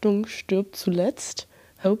Hoffnung stirbt zuletzt.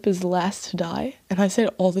 Hope is the last to die. And I say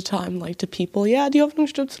it all the time, like to people, yeah, die Hoffnung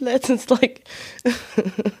stirbt zuletzt. It's like,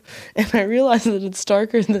 and I realize that it's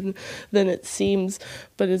darker than it seems,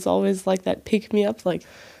 but it's always like that pick me up, like,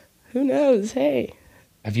 who knows, hey.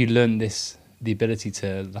 Have you learned the ability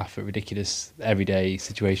to laugh at ridiculous everyday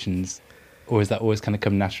situations, or has that always kind of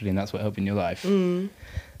come naturally and that's what helped in your life?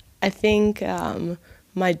 I think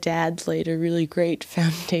my dad laid a really great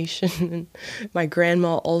foundation, and my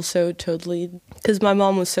grandma also totally, because my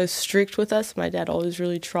mom was so strict with us. My dad always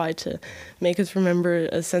really tried to make us remember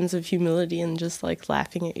a sense of humility and just like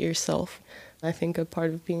laughing at yourself. I think a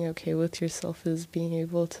part of being okay with yourself is being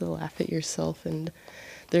able to laugh at yourself, and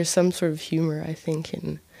there's some sort of humor, I think,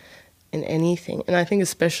 in anything. And I think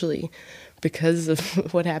especially because of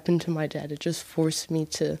what happened to my dad, it just forced me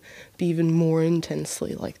to be even more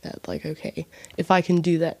intensely like that. Like, okay, if I can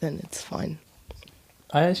do that, then it's fine.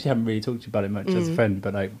 I actually haven't really talked to you about it much as a friend,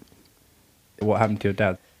 but like, what happened to your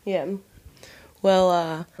dad? Yeah.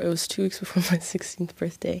 Well, it was 2 weeks before my 16th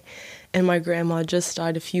birthday, and my grandma just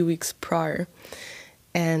died a few weeks prior.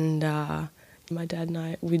 And my dad and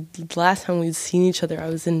I, the last time we'd seen each other, I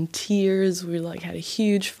was in tears. We like had a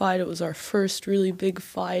huge fight. It was our first really big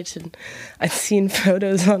fight, and I'd seen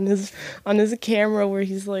photos on his camera where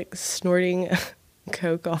he's like snorting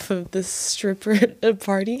coke off of this stripper at a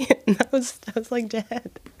party, and I was like,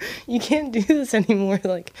 Dad, you can't do this anymore.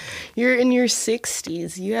 Like, you're in your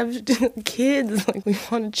 60s, you have kids. Like, we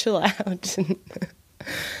want to chill out. And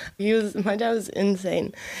my dad was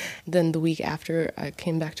insane. Then the week after, I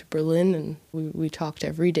came back to Berlin, and we talked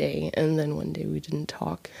every day, and then one day we didn't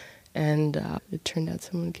talk, and it turned out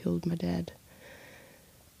someone killed my dad.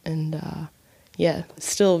 And yeah,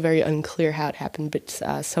 still very unclear how it happened, but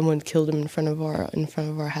someone killed him in front of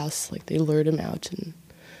our house. Like, they lured him out. And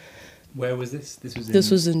where was this? This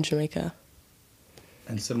was in Jamaica.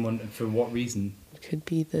 And someone, for what reason? It could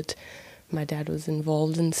be that my dad was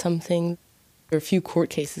involved in something. There are a few court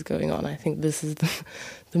cases going on. I think this is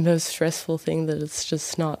the most stressful thing, that it's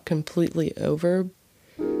just not completely over.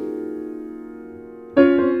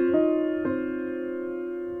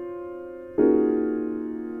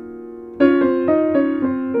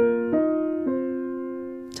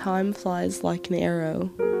 Time flies like an arrow.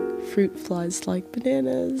 Fruit flies like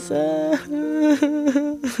bananas.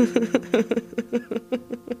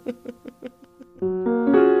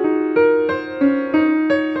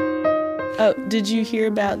 Oh, did you hear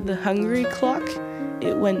about the Hungry clock?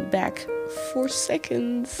 It went back 4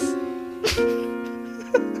 seconds.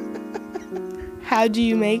 How do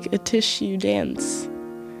you make a tissue dance?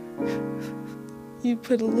 You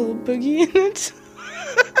put a little boogie in it.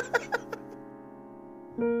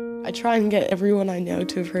 I try and get everyone I know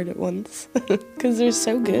to have heard it once, because they're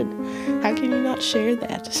so good. How can you not share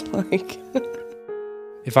that? Like,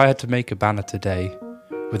 if I had to make a banner today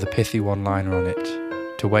with a pithy one-liner on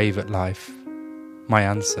it to wave at life, my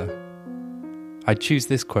answer, I'd choose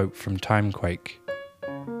this quote from Timequake.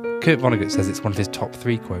 Kurt Vonnegut says it's one of his top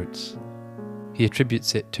 3 quotes. He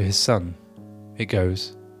attributes it to his son. It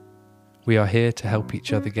goes, "We are here to help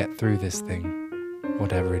each other get through this thing,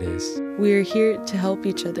 whatever it is." We're here to help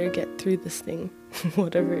each other get through this thing,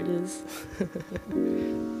 whatever it is.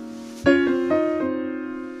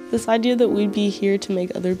 This idea that we'd be here to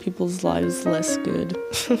make other people's lives less good.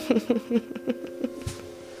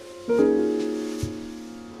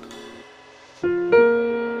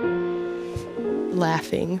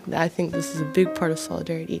 Laughing. I think this is a big part of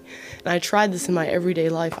solidarity. And I tried this in my everyday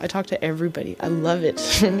life. I talk to everybody. I love it.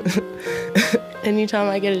 Anytime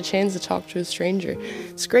I get a chance to talk to a stranger,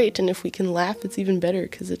 it's great. And if we can laugh, it's even better,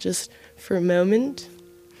 because it just, for a moment,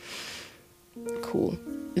 cool.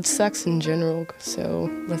 It sucks in general, so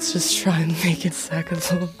let's just try and make it suck a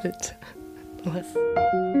little bit less.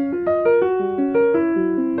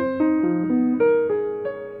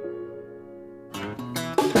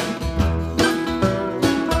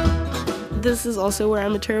 This is also where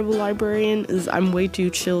I'm a terrible librarian, is I'm way too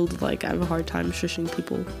chilled, like I have a hard time shushing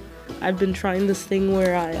people. I've been trying this thing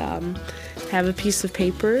where I have a piece of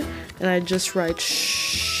paper and I just write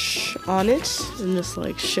shh on it and just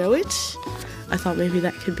like show it. I thought maybe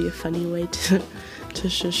that could be a funny way to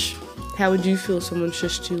shush. How would you feel if someone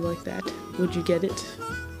shushed you like that? Would you get it?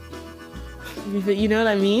 You know what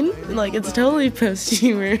I mean? Like, it's totally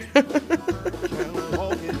post-humor.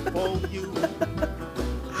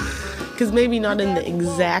 Because maybe not in the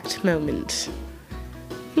exact moment.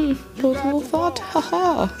 Thoughtful thought?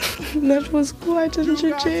 Haha. That was quite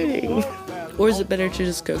entertaining. Or is it better to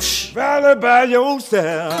just go shh? Valley by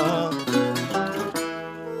yourself.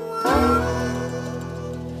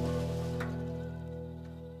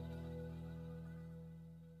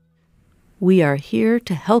 We are here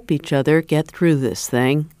to help each other get through this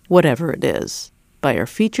thing, whatever it is, by our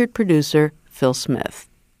featured producer, Phil Smith.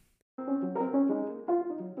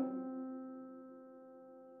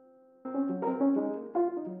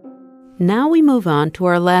 Now we move on to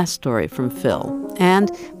our last story from Phil.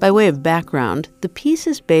 And, by way of background, the piece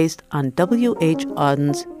is based on W.H.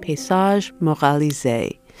 Auden's Paysage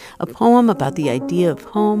Moralisé, a poem about the idea of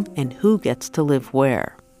home and who gets to live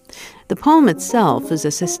where. The poem itself is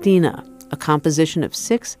a sestina, a composition of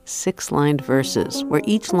 6 six-lined verses, where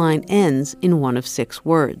each line ends in one of 6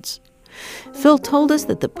 words. Phil told us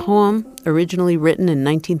that the poem, originally written in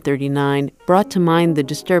 1939, brought to mind the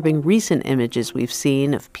disturbing recent images we've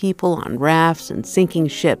seen of people on rafts and sinking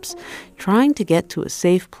ships trying to get to a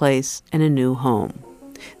safe place and a new home.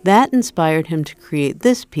 That inspired him to create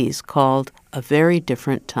this piece called A Very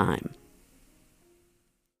Different Time.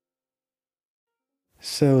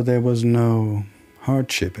 So there was no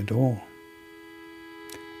hardship at all.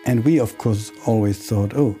 And we, of course, always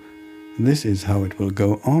thought, oh, this is how it will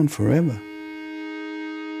go on forever.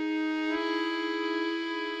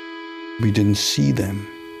 We didn't see them.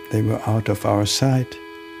 They were out of our sight.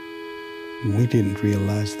 We didn't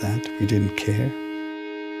realize that. We didn't care.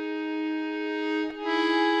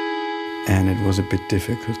 And it was a bit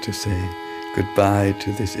difficult to say goodbye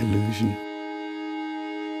to this illusion.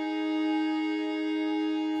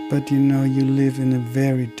 But you know, you live in a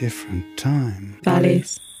very different time.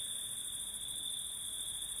 Valleys.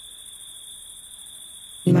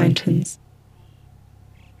 Mountains.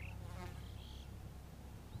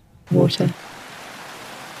 Water.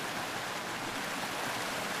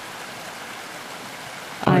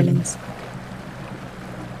 Islands.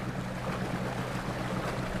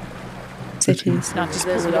 Cities. Not just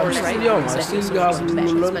there's wars, right?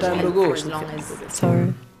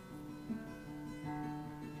 Sorrow.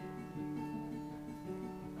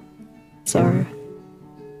 Sorrow.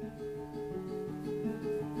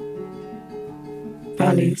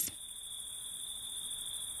 Valleys.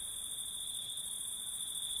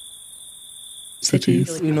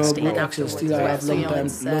 Cities. You know, still have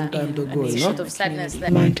long time to go, no?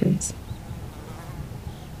 Mountains.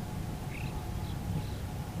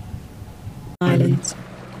 Islands.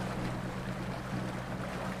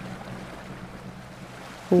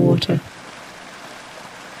 Water.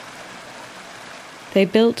 They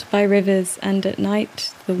built by rivers, and at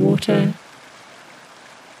night the water,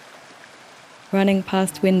 running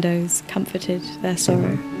past windows, comforted their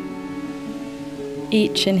sorrow.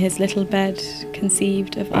 Each in his little bed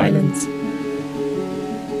conceived of islands,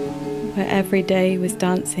 where every day was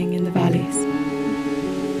dancing in the valleys.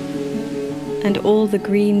 And all the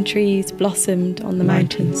green trees blossomed on the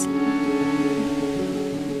mountains,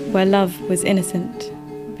 where love was innocent,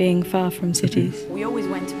 being far from cities. We always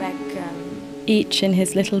went back. Each in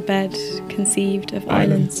his little bed conceived of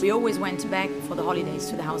islands. We always went back for the holidays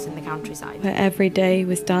to the house in the countryside, where every day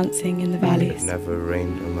was dancing in the valleys. It never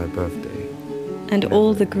rained on my birthday. And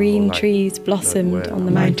all the green trees blossomed on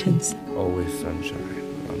the mountains. Always sunshine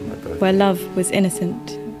on my birthday. Where love was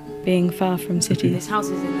innocent, being far from cities. This house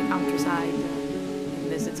is in the countryside, in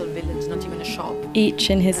this little village, not even a shop. Each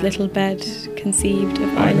in his little bed conceived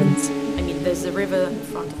of islands. I mean, there's a river in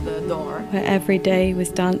front of the door. Where every day was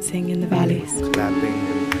dancing in the valleys. Clapping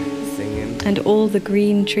and singing. And all the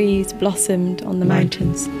green trees blossomed on the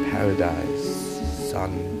mountains. Paradise,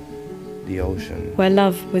 sun, the ocean. Where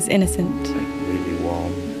love was innocent. Really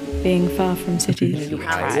warm. Being far from cities. You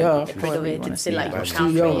can't get rid of it. It's still like your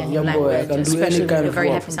country and your language, especially when you're very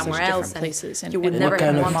happy somewhere else, and you would never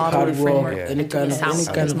have wanted to live framework in this house,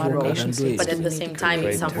 but at the same time,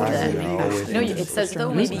 it's something that, you know, it's as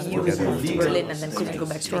though maybe you moved to Berlin and then couldn't go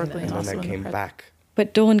back to England. And then I came back.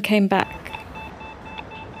 But Dawn came back.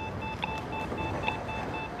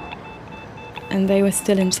 And they were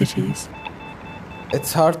still in cities.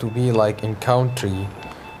 It's hard to be like in country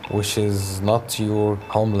which is not your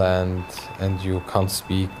homeland, and you can't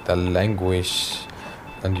speak the language,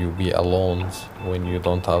 and you be alone when you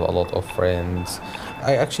don't have a lot of friends.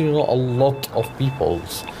 I actually know a lot of people,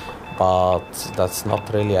 but that's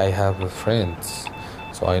not really I have friends.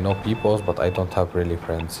 So I know people, but I don't have really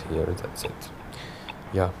friends here, that's it.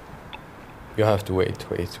 Yeah, you have to wait.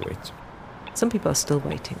 Some people are still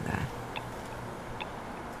waiting there.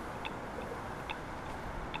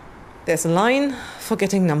 There's a line for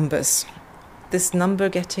getting numbers. This number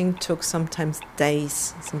getting took sometimes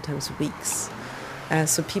days, sometimes weeks.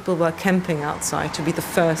 So people were camping outside to be the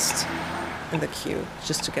first in the queue,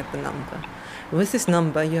 just to get the number. With this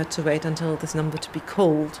number, you had to wait until this number to be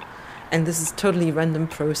called. And this is a totally random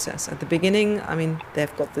process. At the beginning, I mean,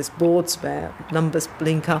 they've got these boards where numbers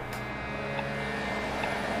blink up.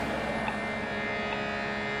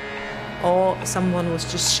 Or someone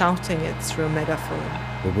was just shouting it through a megaphone.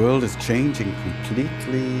 The world is changing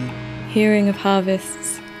completely. Hearing of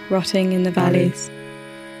harvests rotting in the valleys.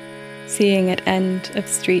 Seeing at end of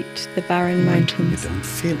street the barren mountains. You don't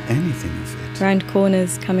feel anything of it. Round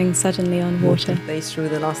corners coming suddenly on water. They threw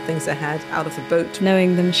the last things they had out of the boat.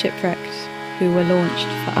 Knowing them shipwrecked, who were launched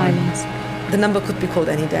for islands. The number could be called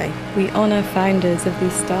any day. We honour founders of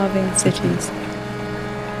these starving cities,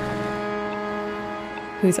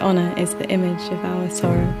 whose honour is the image of our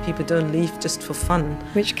sorrow. People don't leave just for fun.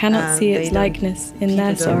 Which cannot see its likeness in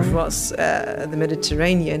their sorrow. People don't cross the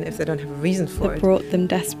Mediterranean if they don't have a reason for that it. Brought them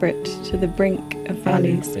desperate to the brink of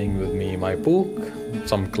valleys. Bring with me my book,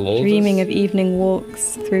 some clothes. Dreaming of evening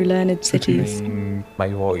walks through learned cities. My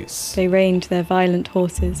voice. They reined their violent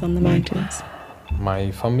horses on the mountains.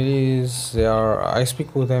 My families, I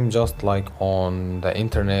speak with them just like on the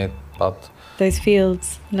internet, but those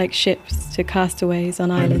fields, like ships to castaways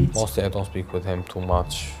on islands. Mostly I don't speak with him too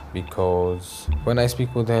much, because when I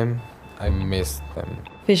speak with him, I miss them.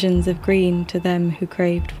 Visions of green to them who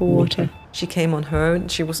craved for water. She came on her own.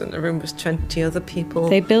 She was in a room with 20 other people.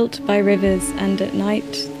 They built by rivers, and at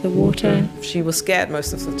night, the water. She was scared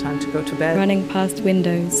most of the time to go to bed. Running past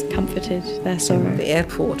windows comforted their sorrow. The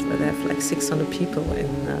airport, where they have like 600 people in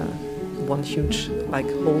one huge hall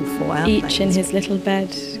for airplanes. Each in his little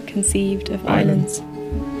bed, conceived of islands.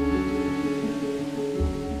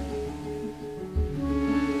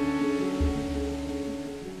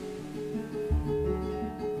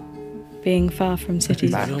 Being far from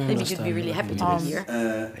cities. I think you'd be really happy to be here.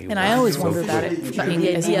 And I always wonder about it. I mean,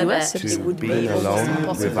 as a US citizen, would be alone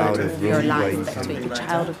without a room your life, that to be a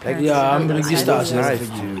child of parents. Yeah, I'm really just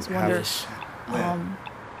wonder.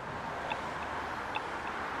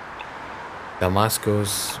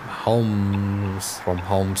 Damascus, from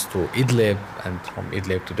homes to Idlib, and from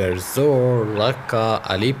Idlib to Deir Zor, Raqqa,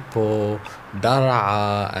 Aleppo,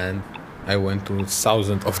 Daraa, and I went to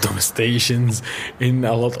thousands of those stations in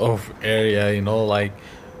a lot of area,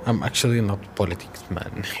 I'm actually not politics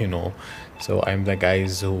man, so I'm the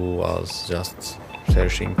guys who was just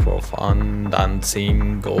searching for fun,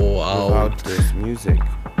 dancing, go out. Without this music,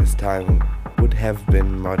 this time would have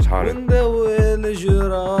been much harder.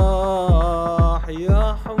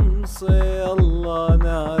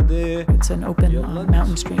 It's an open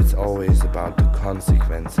mountain stream. It's always about the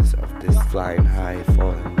consequences of this flying high,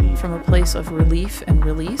 falling deep. From a place of relief and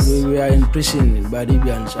release. We are in prison by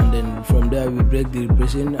Libyans, and then from there we break the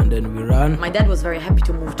prison and then we run. My dad was very happy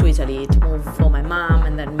to move to Italy, to move for my mom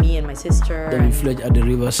and then me and my sister. Then we fled at the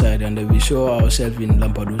riverside and then we show ourselves in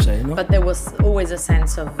Lampedusa, But there was always a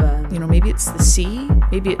sense of, maybe it's the sea,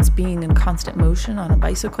 maybe it's being in constant motion on a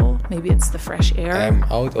bicycle, maybe it's the fresh air. I'm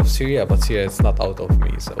out of Syria, but Syria is not out of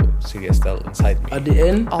me, so Syria is still inside me. At the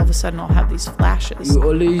end, all of a sudden I'll have these flashes. You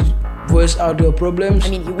only voice out your problems. I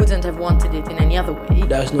mean, you wouldn't have wanted it in any other way.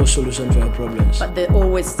 There's no solution for your problems. But there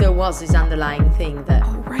always still was this underlying thing that,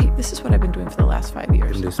 oh right, this is what I've been doing for the last 5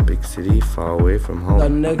 years. In this big city, far away from home. The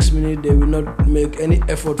next minute, they will not make any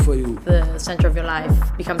effort for you. The center of your life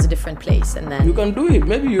becomes a different place, and then you can do it.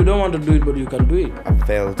 Maybe you don't want to do it, but you can do it. I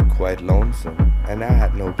felt quite lonesome, and I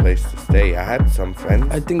had no place to stay. I had some friends.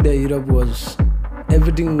 I think that Europe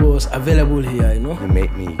everything was available here, You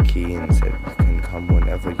made me keen, said you can come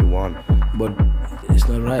whenever you want. But it's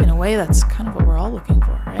not right. In a way, that's kind of what we're all looking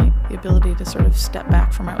for, right? The ability to sort of step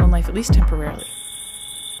back from our own life, at least temporarily.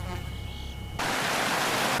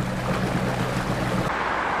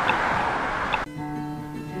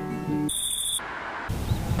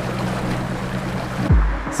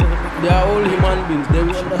 They are all human beings. They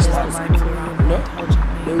will understand.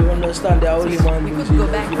 They will understand. They are all human beings. We could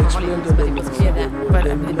go back to Hollywood, but it was clear that. But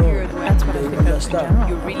here, that's what I think of in general.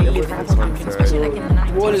 You really live that country, especially like in the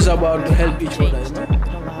 90s. The world is about to help each other,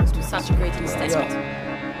 It allows to such a great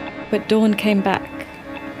extent. But dawn came back,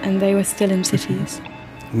 and they were still in cities.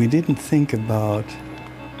 We didn't think about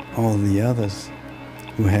all the others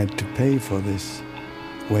who had to pay for this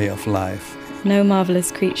way of life. No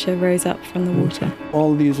marvelous creature rose up from the water.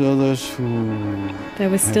 All these others who... There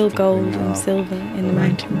was still gold and silver in the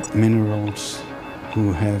mountains. Minerals,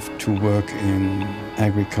 who have to work in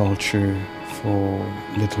agriculture for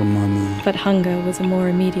little money. But hunger was a more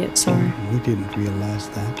immediate sorrow. We didn't realize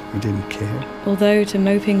that. We didn't care. Although to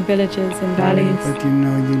moping villagers and valleys... But you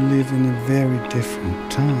know, you live in a very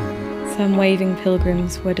different time. Some waving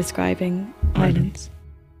pilgrims were describing islands.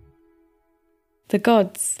 The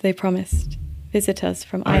gods, they promised, visit us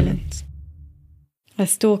from islands, are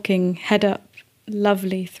stalking head up,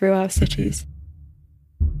 lovely through our cities.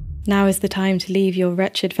 Now is the time to leave your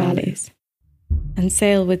wretched valleys and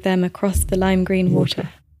sail with them across the lime green water.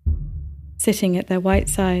 Sitting at their white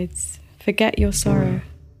sides, forget your sorrow,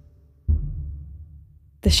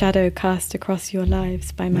 the shadow cast across your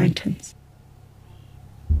lives by mountains.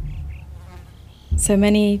 So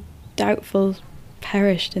many doubtful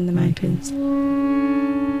perished in the mountains,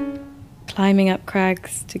 climbing up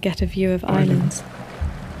crags to get a view of islands.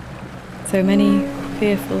 So many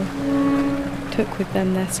fearful took with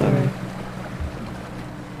them their sorrow,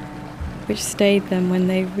 which stayed them when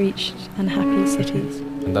they reached unhappy cities.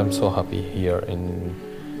 And I'm so happy here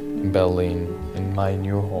in Berlin, in my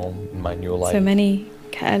new home, in my new life. So many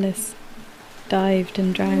careless dived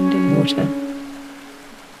and drowned in water.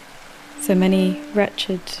 So many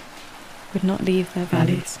wretched would not leave their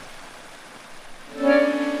valleys.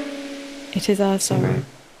 It is our sorrow.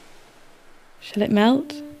 Shall it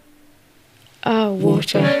melt? Our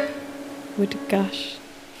water would gush,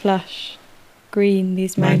 flush, green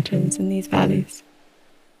these mountains and these valleys.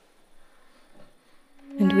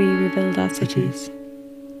 And we rebuild our cities,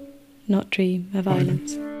 not dream of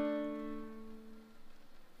islands.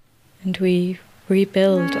 And we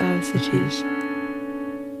rebuild our cities,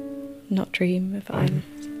 not dream of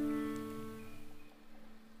islands.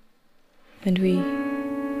 And we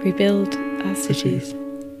rebuild our cities,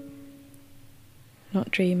 not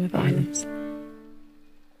dream of islands.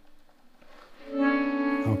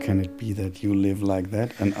 How can it be that you live like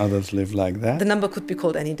that and others live like that? The number could be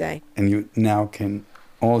called any day. And you now can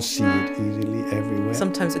all see it easily everywhere.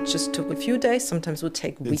 Sometimes it just took a few days, sometimes it would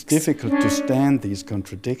take weeks. It's difficult to stand these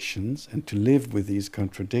contradictions and to live with these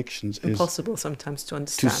contradictions. Impossible sometimes to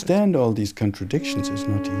understand. To stand all these contradictions is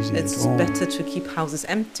not easy at all. It's better to keep houses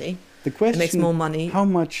empty. The question, it makes more money. How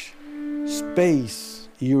much space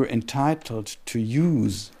you're entitled to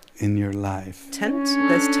use in your life.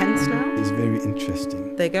 There's tents now. It's very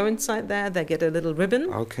interesting. They go inside there, they get a little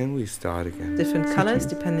ribbon. How can we start again? Different colours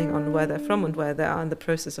depending on where they're from and where they are in the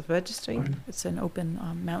process of registering. It's an open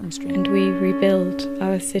mountain stream. And we rebuild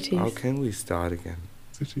our cities. How can we start again?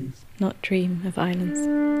 Cities. Not dream of islands.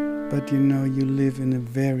 But you know, you live in a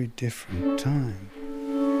very different time.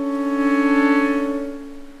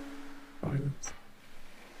 Islands.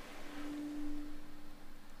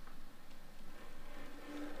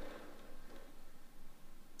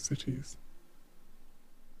 Cities.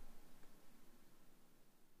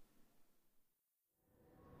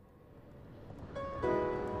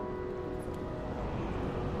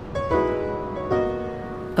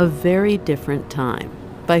 A Very Different Time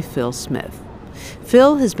by Phil Smith.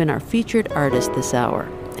 Phil has been our featured artist this hour,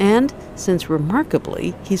 and since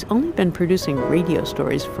remarkably he's only been producing radio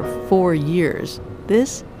stories for 4 years,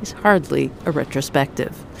 this is hardly a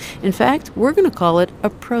retrospective. In fact, we're going to call it a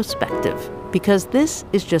prospective, because this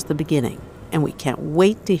is just the beginning, and we can't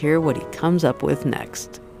wait to hear what he comes up with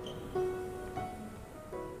next.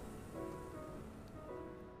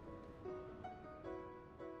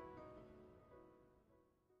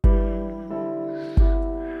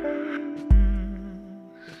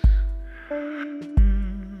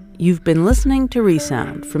 You've been listening to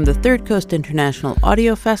Resound from the Third Coast International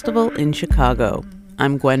Audio Festival in Chicago.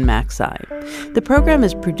 I'm Gwen Macsai. The program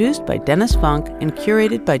is produced by Dennis Funk and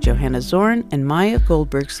curated by Johanna Zorn and Maya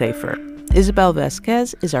Goldberg-Safer. Isabel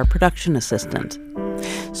Vasquez is our production assistant.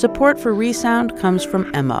 Support for Resound comes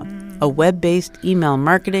from Emma, a web-based email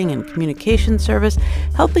marketing and communication service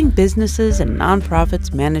helping businesses and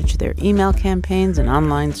nonprofits manage their email campaigns and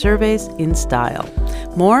online surveys in style.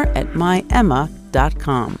 More at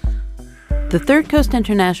myemma.com. The Third Coast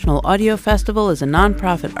International Audio Festival is a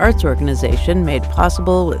nonprofit arts organization made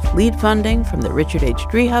possible with lead funding from the Richard H.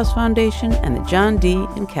 Driehaus Foundation and the John D.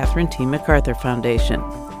 and Catherine T. MacArthur Foundation.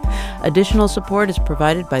 Additional support is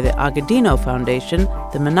provided by the Agudino Foundation,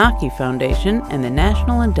 the Menaki Foundation, and the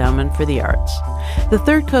National Endowment for the Arts. The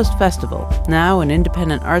Third Coast Festival, now an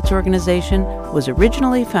independent arts organization, was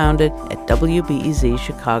originally founded at WBEZ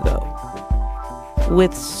Chicago.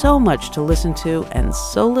 With so much to listen to and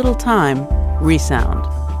so little time, Resound.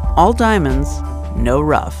 All diamonds, no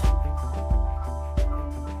rough.